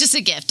that was just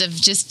a gift of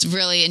just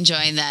really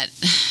enjoying that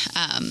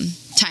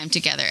time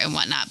together and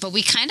whatnot. But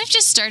we kind of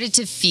just started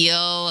to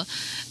feel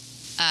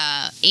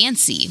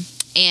antsy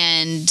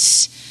and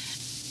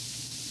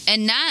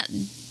not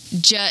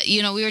just,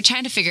 we were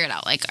trying to figure it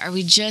out. Like, are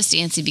we just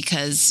antsy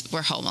because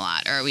we're home a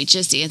lot? Or are we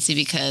just antsy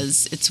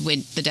because it's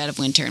the dead of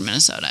winter in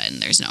Minnesota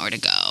and there's nowhere to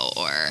go?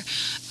 Or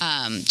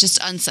just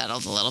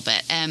unsettled a little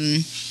bit.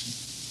 And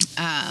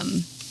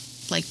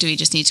like, do we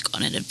just need to go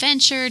on an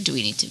adventure? Do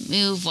we need to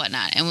move?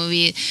 Whatnot? And when do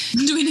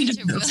we need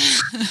to move?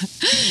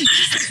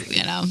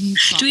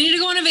 Do we need to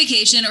go on a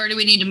vacation, or do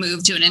we need to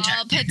move to an entire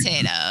all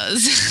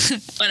potatoes?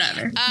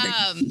 Whatever.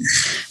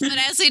 But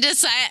as we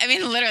decide, I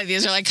mean, literally,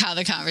 these are like how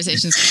the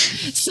conversations go.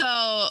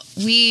 So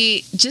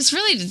we just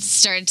really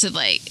started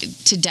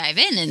to dive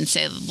in and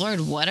say, Lord,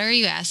 what are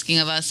you asking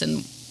of us?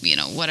 And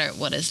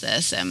what is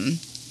this? And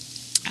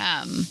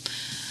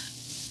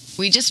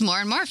we just more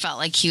and more felt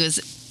like he was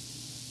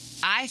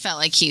I felt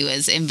like he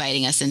was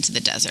inviting us into the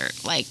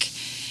desert. Like,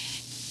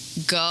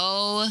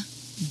 go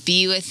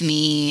be with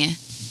me.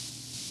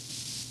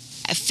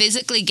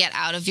 Physically get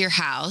out of your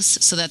house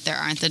so that there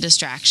aren't the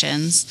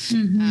distractions.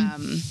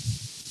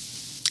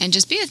 And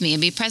just be with me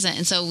and be present.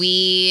 And so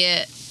we,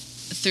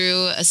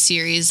 through a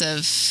series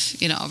of,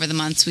 over the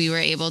months, we were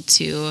able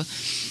to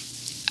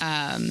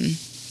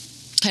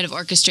kind of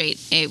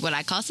orchestrate what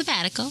I call a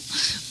sabbatical,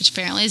 which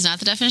apparently is not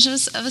the definition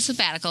of a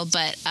sabbatical,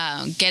 but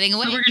getting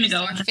away we're gonna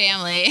go with our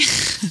family.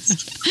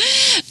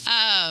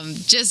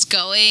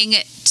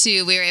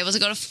 We were able to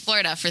go to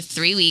Florida for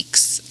 3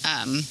 weeks,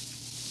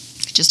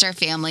 just our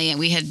family. And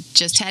we had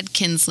just had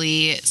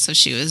Kinsley, so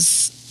she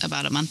was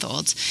about a month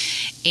old.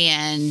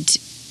 And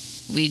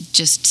we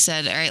just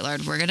said, all right,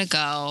 Lord, we're going to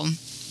go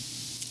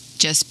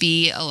just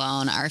be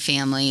alone, our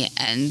family,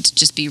 and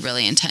just be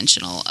really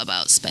intentional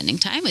about spending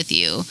time with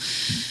you.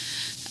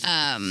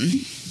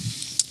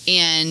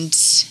 And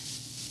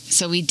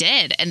so we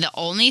did. And the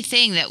only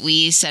thing that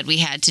we said we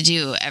had to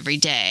do every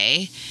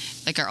day,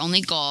 like our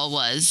only goal,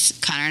 was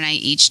Connor and I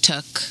each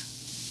took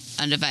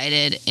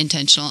undivided,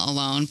 intentional,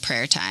 alone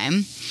prayer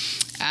time.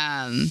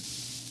 And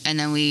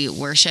then we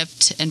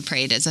worshiped and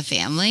prayed as a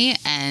family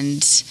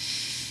and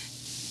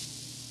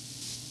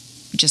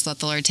just let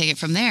the Lord take it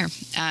from there.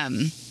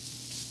 And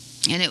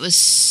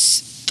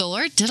the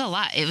Lord did a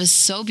lot. It was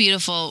so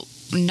beautiful.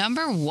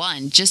 Number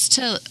one, just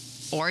to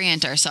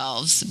orient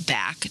ourselves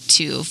back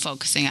to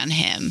focusing on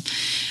Him,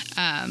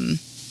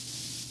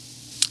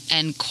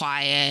 and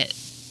quiet.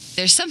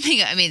 There's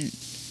something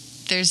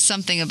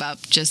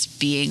about just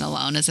being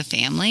alone as a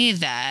family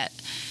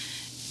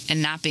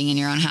and not being in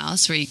your own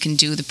house where you can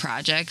do the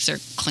projects or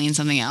clean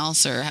something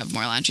else or have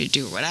more laundry to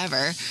do or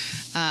whatever.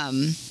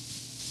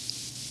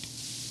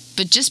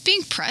 But just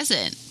being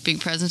present to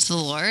the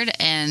Lord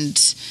and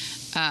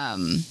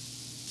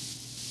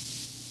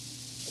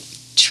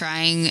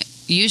trying,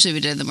 usually we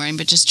did it in the morning,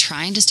 but just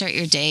trying to start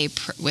your day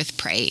with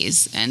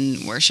praise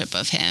and worship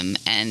of Him,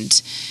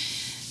 and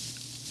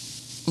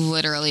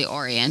literally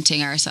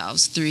orienting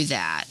ourselves through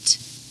that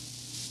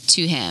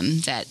to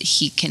Him, that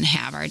He can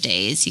have our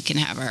days, He can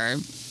have our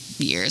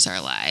years, our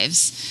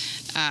lives,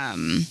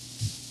 and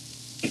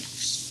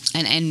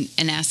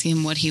asking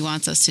Him what He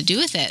wants us to do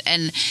with it.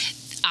 And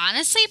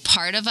honestly,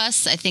 part of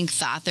us, I think,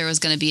 thought there was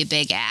going to be a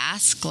big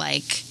ask,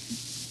 like,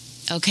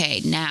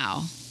 okay,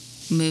 now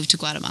move to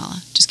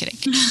Guatemala. Just kidding.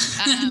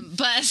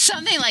 But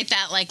something like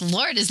that, like,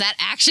 Lord, is that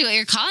actually what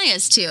you're calling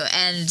us to?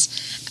 And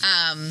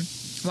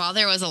while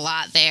there was a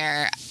lot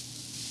there,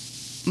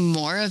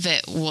 more of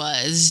it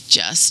was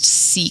just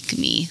seek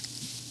me.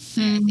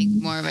 And I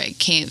think more of it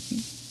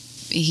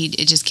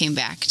it just came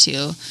back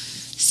to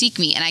seek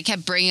me. And I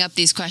kept bringing up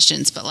these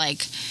questions, but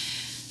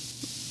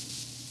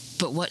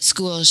what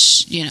schools,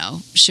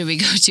 should we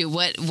go to?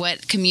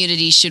 What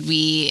community should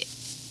we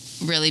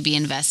really be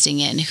investing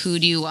in? Who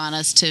do you want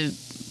us to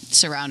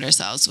surround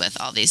ourselves with?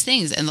 All these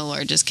things. And the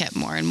Lord just kept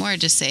more and more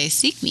just say,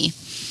 seek me.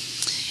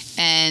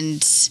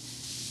 And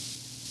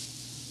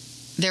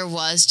there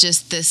was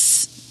just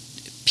this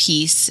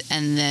peace,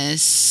 and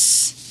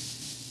this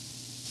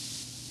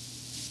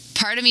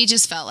part of me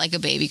just felt like a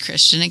baby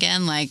Christian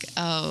again. Like,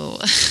 oh,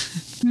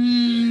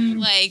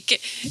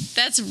 like,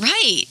 that's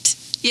right.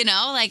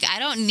 I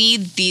don't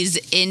need these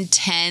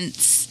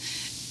intense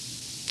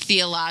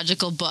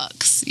theological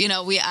books.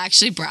 We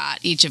actually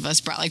each of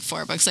us brought like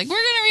 4 books. Like, we're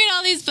going to read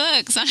all these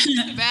books on a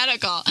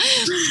sabbatical.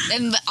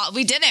 And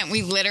we didn't.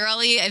 We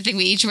literally, I think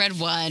we each read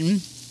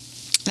one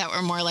that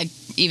were more like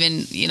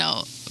even,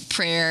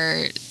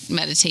 prayer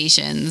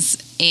meditations.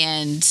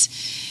 And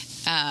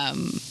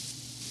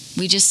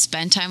we just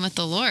spent time with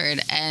the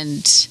Lord.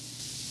 And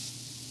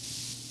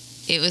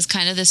it was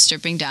kind of the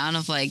stripping down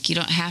of, like, you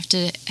don't have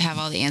to have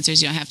all the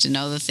answers. You don't have to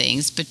know the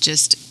things, but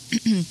just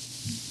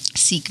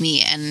seek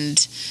me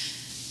and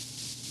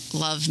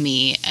love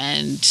me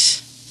and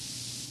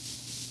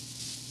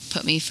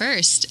put me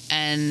first.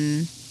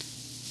 And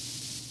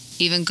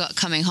even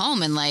coming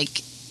home and,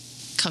 like,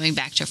 coming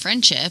back to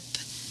friendship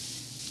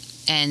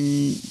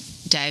and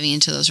diving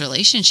into those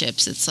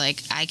relationships, it's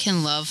like I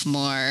can love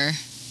more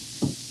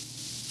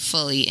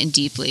fully and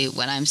deeply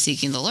when I'm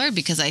seeking the Lord,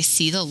 because I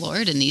see the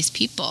Lord in these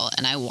people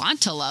and I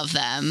want to love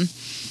them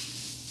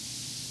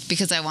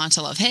because I want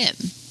to love Him.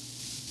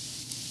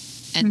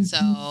 And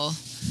so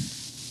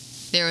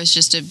there was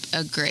just a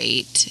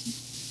great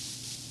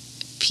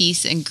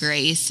peace and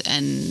grace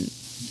and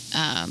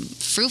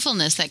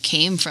fruitfulness that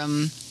came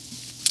from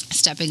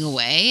stepping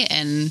away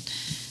and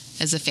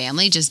as a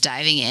family just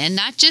diving in, and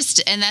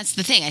that's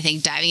the thing, I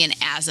think, diving in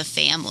as a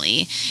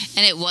family.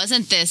 And it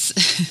wasn't this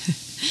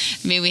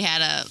we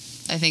had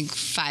I think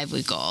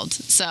 5-week-old,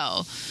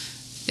 so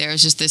there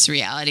was just this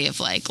reality of,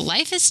 like,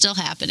 life is still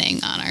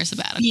happening on our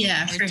sabbatical.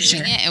 Yeah, we're for doing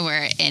sure. it and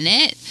we're in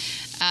it.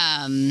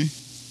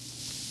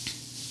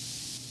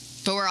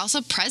 But we're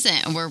also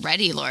present and we're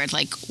ready, Lord.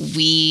 Like,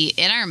 we,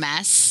 in our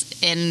mess,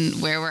 in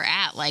where we're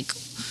at, like,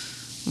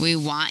 we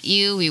want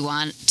you, we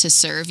want to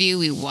serve you,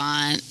 we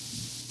want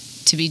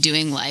to be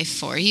doing life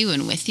for you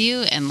and with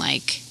you, and,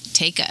 like,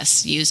 take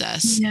us, use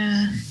us.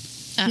 Yeah.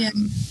 Yeah.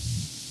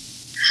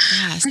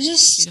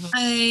 Beautiful.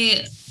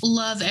 I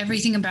love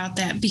everything about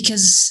that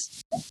because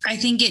I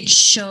think it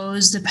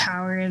shows the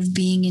power of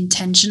being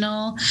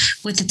intentional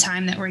with the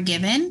time that we're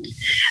given.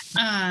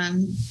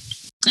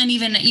 And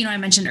even, I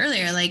mentioned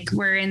earlier, like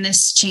we're in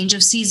this change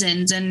of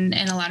seasons and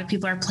a lot of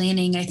people are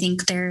planning, I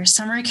think, their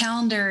summer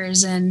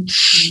calendars and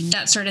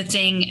that sort of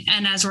thing.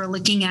 And as we're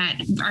looking at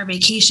our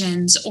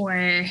vacations,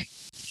 or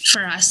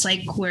for us,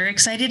 like we're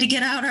excited to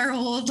get out our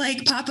old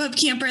like pop-up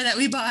camper that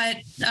we bought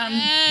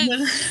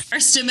with our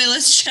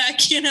stimulus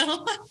check, thinking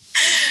about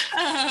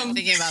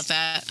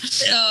that.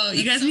 Oh,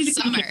 you guys need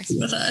to come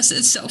with us.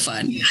 It's so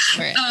fun.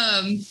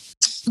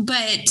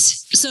 But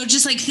so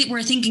just like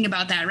we're thinking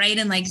about that, right?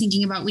 And like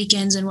thinking about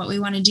weekends and what we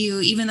want to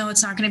do, even though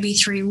it's not going to be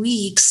 3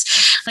 weeks,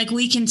 like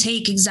we can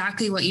take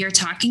exactly what you're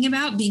talking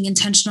about, being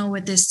intentional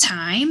with this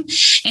time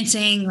and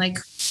saying like,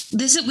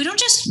 we don't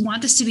just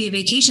want this to be a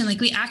vacation. Like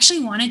we actually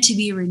want it to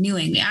be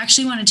renewing. We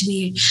actually want it to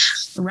be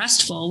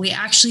restful. We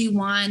actually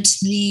want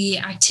the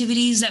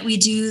activities that we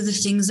do, the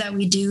things that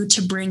we do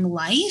to bring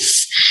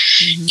life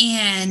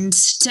and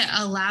to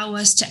allow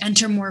us to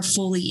enter more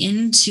fully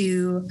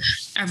into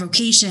our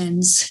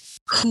vocations,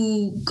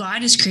 who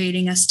God is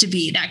creating us to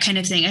be, that kind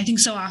of thing. I think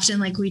so often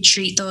like we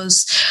treat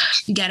those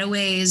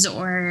getaways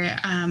or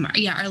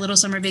our little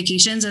summer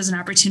vacations as an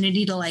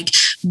opportunity to like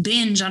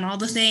binge on all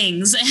the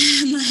things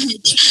and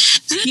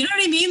like, you know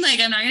what I mean?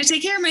 Like I'm not going to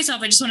take care of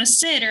myself. I just want to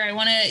sit, or I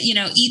want to,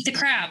 eat the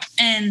crap.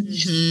 And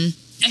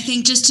I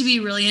think just to be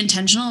really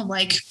intentional of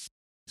like,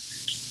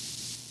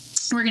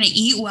 we're going to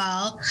eat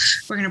well,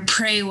 we're going to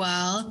pray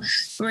well,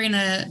 we're going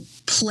to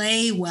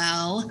play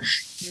well.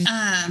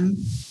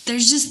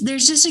 There's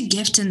just a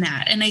gift in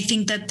that. And I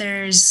think that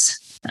there's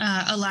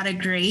a lot of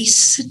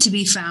grace to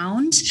be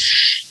found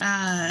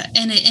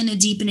and a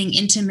deepening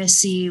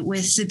intimacy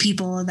with the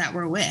people that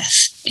we're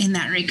with in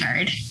that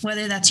regard,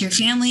 whether that's your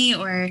family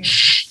or,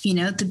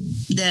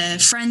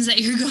 the friends that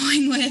you're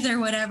going with or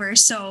whatever.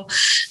 So,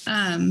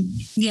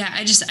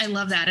 I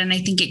love that. And I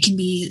think it can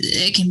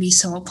be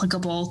so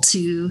applicable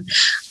to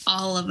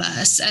all of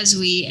us as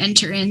we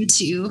enter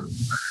into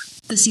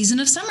the season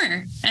of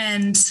summer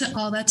and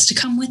all that's to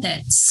come with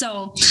it.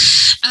 So,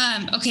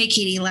 okay,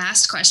 Katie,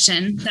 last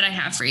question that I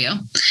have for you.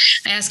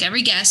 I ask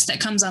every guest that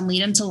comes on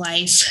Lead 'em to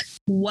Life,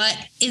 what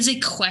is a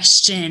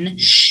question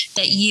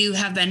that you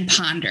have been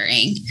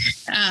pondering?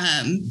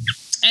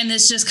 And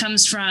this just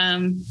comes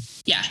from,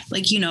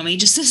 me,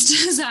 just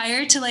this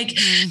desire to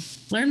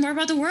learn more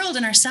about the world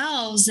and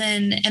ourselves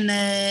and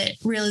the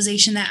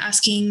realization that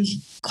asking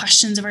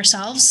questions of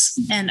ourselves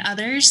and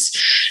others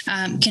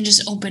can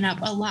just open up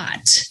a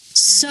lot.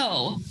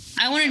 So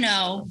I want to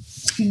know,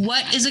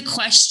 what is a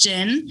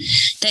question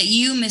that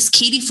you, Miss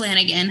Katie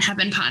Flanagan, have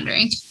been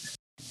pondering?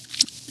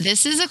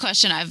 This is a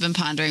question I've been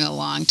pondering a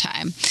long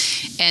time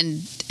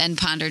and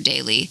ponder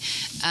daily.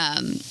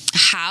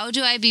 How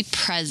do I be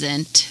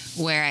present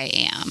where I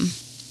am?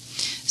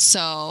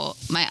 So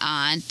my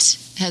aunt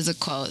has a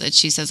quote that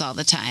she says all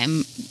the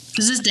time.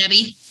 Is this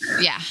Debbie?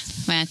 Yeah,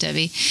 my Aunt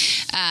Debbie.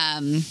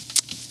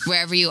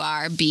 Wherever you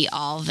are, be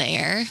all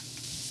there.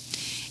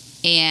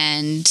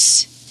 And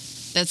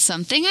that's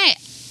something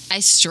I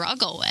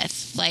struggle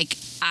with. Like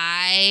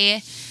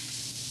I'm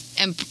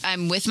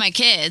with my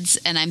kids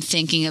and I'm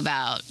thinking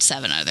about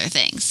 7 other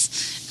things.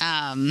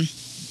 I'm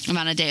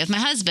on a date with my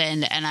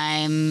husband and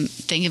I'm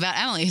thinking about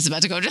Emily who's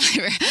about to go to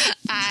labor.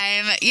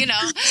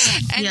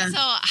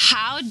 So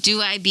how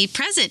do I be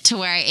present to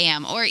where I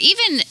am? Or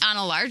even on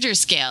a larger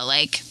scale,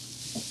 like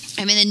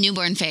I'm in the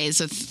newborn phase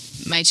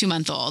with my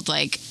 2-month-old.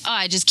 Like,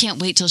 I just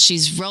can't wait till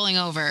she's rolling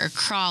over or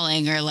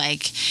crawling, or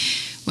like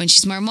when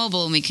she's more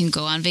mobile and we can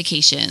go on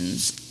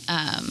vacations,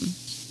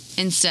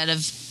 instead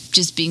of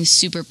just being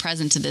super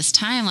present to this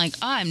time. Like,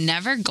 I'm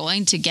never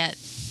going to get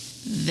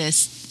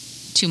this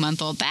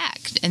 2-month-old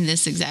back in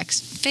this exact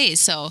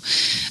phase. So,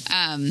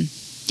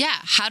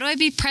 how do I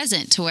be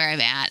present to where I'm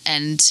at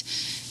and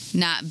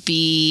not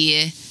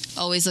be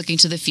always looking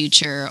to the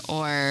future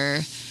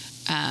or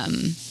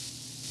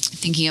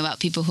thinking about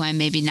people who I'm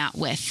maybe not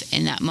with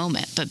in that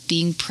moment, but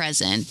being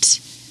present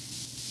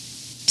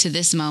to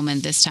this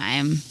moment, this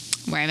time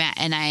where I'm at.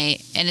 And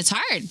it's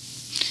hard.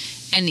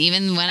 And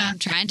even when I'm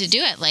trying to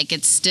do it, like,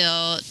 it's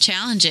still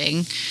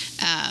challenging.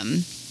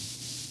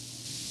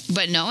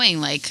 But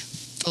knowing, like,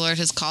 the Lord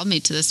has called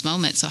me to this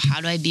moment. So how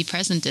do I be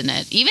present in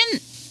it? Even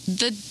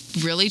the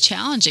really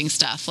challenging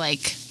stuff,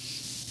 like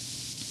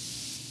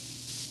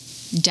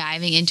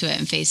diving into it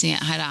and facing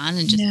it head on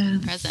and just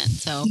being present.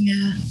 So,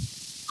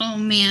 oh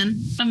man,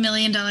 $1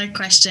 million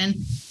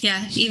question.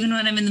 Yeah. Even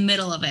when I'm in the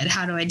middle of it,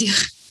 how do I do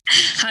it?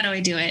 How do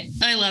I do it?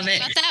 I love it.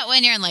 About that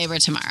when you're in labor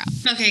tomorrow.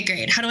 Okay,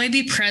 great. How do I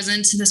be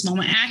present to this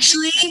moment?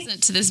 Actually,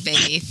 present to this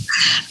baby.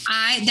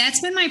 That's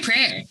been my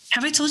prayer.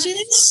 Have I told you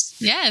this?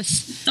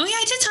 Yes. Oh yeah,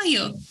 I did tell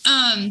you.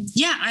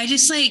 I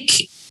just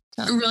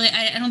really,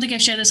 I don't think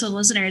I've shared this with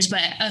listeners,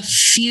 but a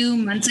few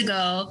months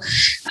ago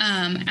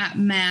at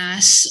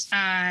Mass,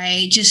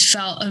 I just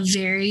felt a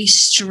very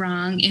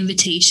strong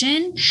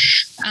invitation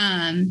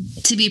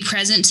to be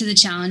present to the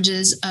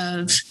challenges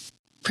of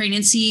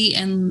pregnancy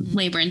and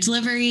labor and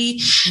delivery,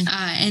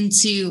 and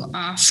to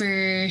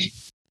offer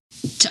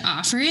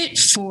it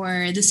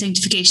for the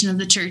sanctification of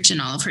the church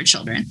and all of her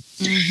children.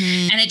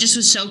 And it just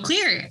was so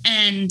clear.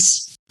 And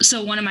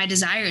so one of my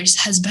desires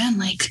has been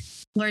like,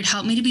 Lord,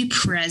 help me to be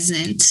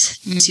present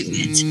to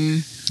it,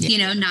 you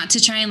know, not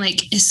to try and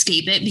like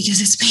escape it because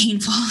it's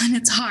painful and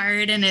it's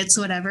hard and it's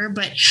whatever,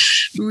 but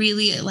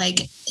really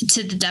like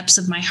to the depths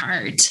of my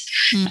heart.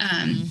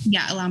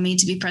 Allow me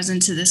to be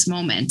present to this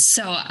moment.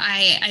 So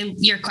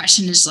your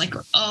question is like,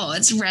 oh,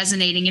 it's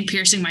resonating and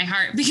piercing my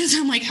heart because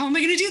I'm like, how am I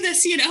going to do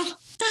this? You know?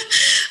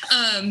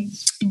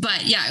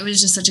 But yeah, it was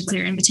just such a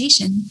clear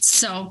invitation.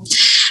 So,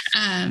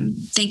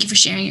 thank you for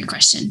sharing your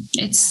question.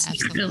 It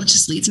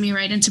just leads me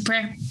right into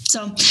prayer.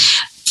 So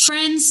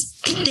friends,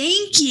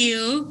 thank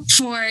you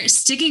for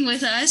sticking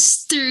with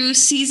us through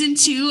season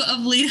 2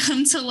 of Lead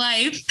 'em to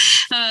Life.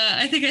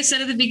 I think I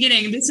said at the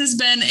beginning, this has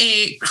been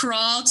a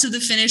crawl to the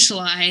finish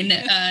line,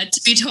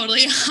 to be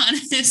totally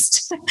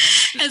honest,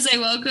 as I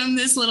welcome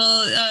this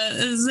little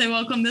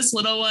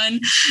one.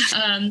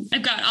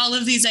 I've got all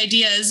of these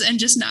ideas and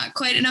just not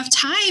quite enough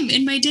time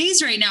in my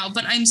days right now,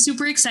 but I'm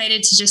super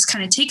excited to just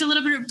kind of take a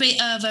little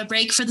bit of a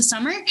break for the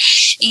summer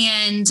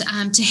and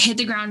to hit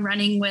the ground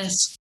running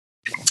with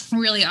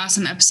really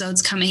awesome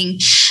episodes coming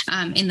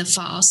in the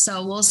fall.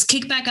 So we'll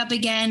kick back up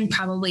again,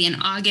 probably in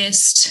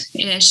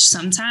August-ish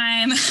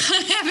sometime.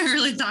 I haven't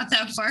really thought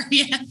that far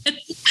yet.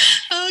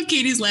 Oh,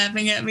 Katie's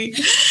laughing at me.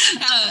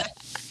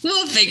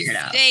 We'll figure it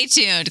out. Stay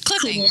tuned.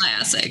 Cliffhanger.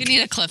 Classic. You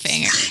need a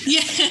cliffhanger.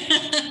 Yeah.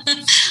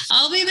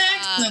 I'll be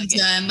back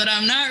sometime, but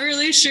I'm not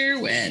really sure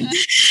when.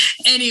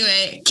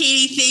 Anyway,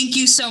 Katie, thank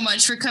you so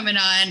much for coming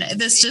on.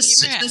 This was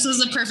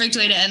the perfect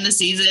way to end the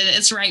season.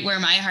 It's right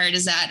where my heart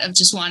is at, of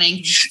just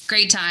wanting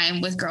great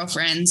time with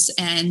girlfriends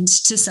and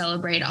to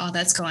celebrate all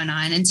that's going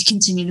on and to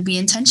continue to be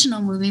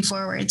intentional moving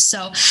forward.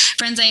 So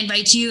friends, I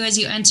invite you as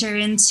you enter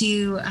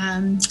into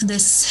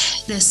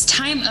this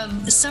time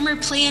of summer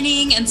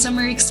planning and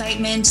summer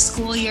excitement,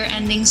 school year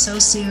ending so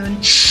soon.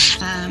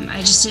 I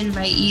just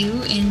invite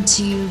you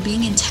into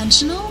being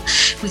intentional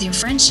with your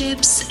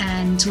friendships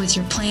and with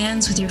your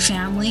plans, with your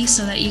family,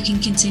 so that you can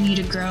continue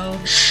to grow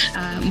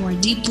more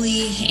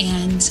deeply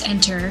and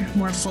enter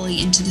more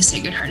fully into the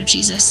Sacred Heart of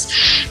Jesus.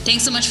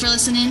 Thanks so much for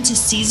listening to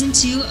season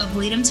 2 of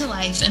Lead 'em to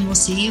Life, and we'll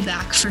see you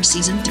back for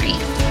season 3.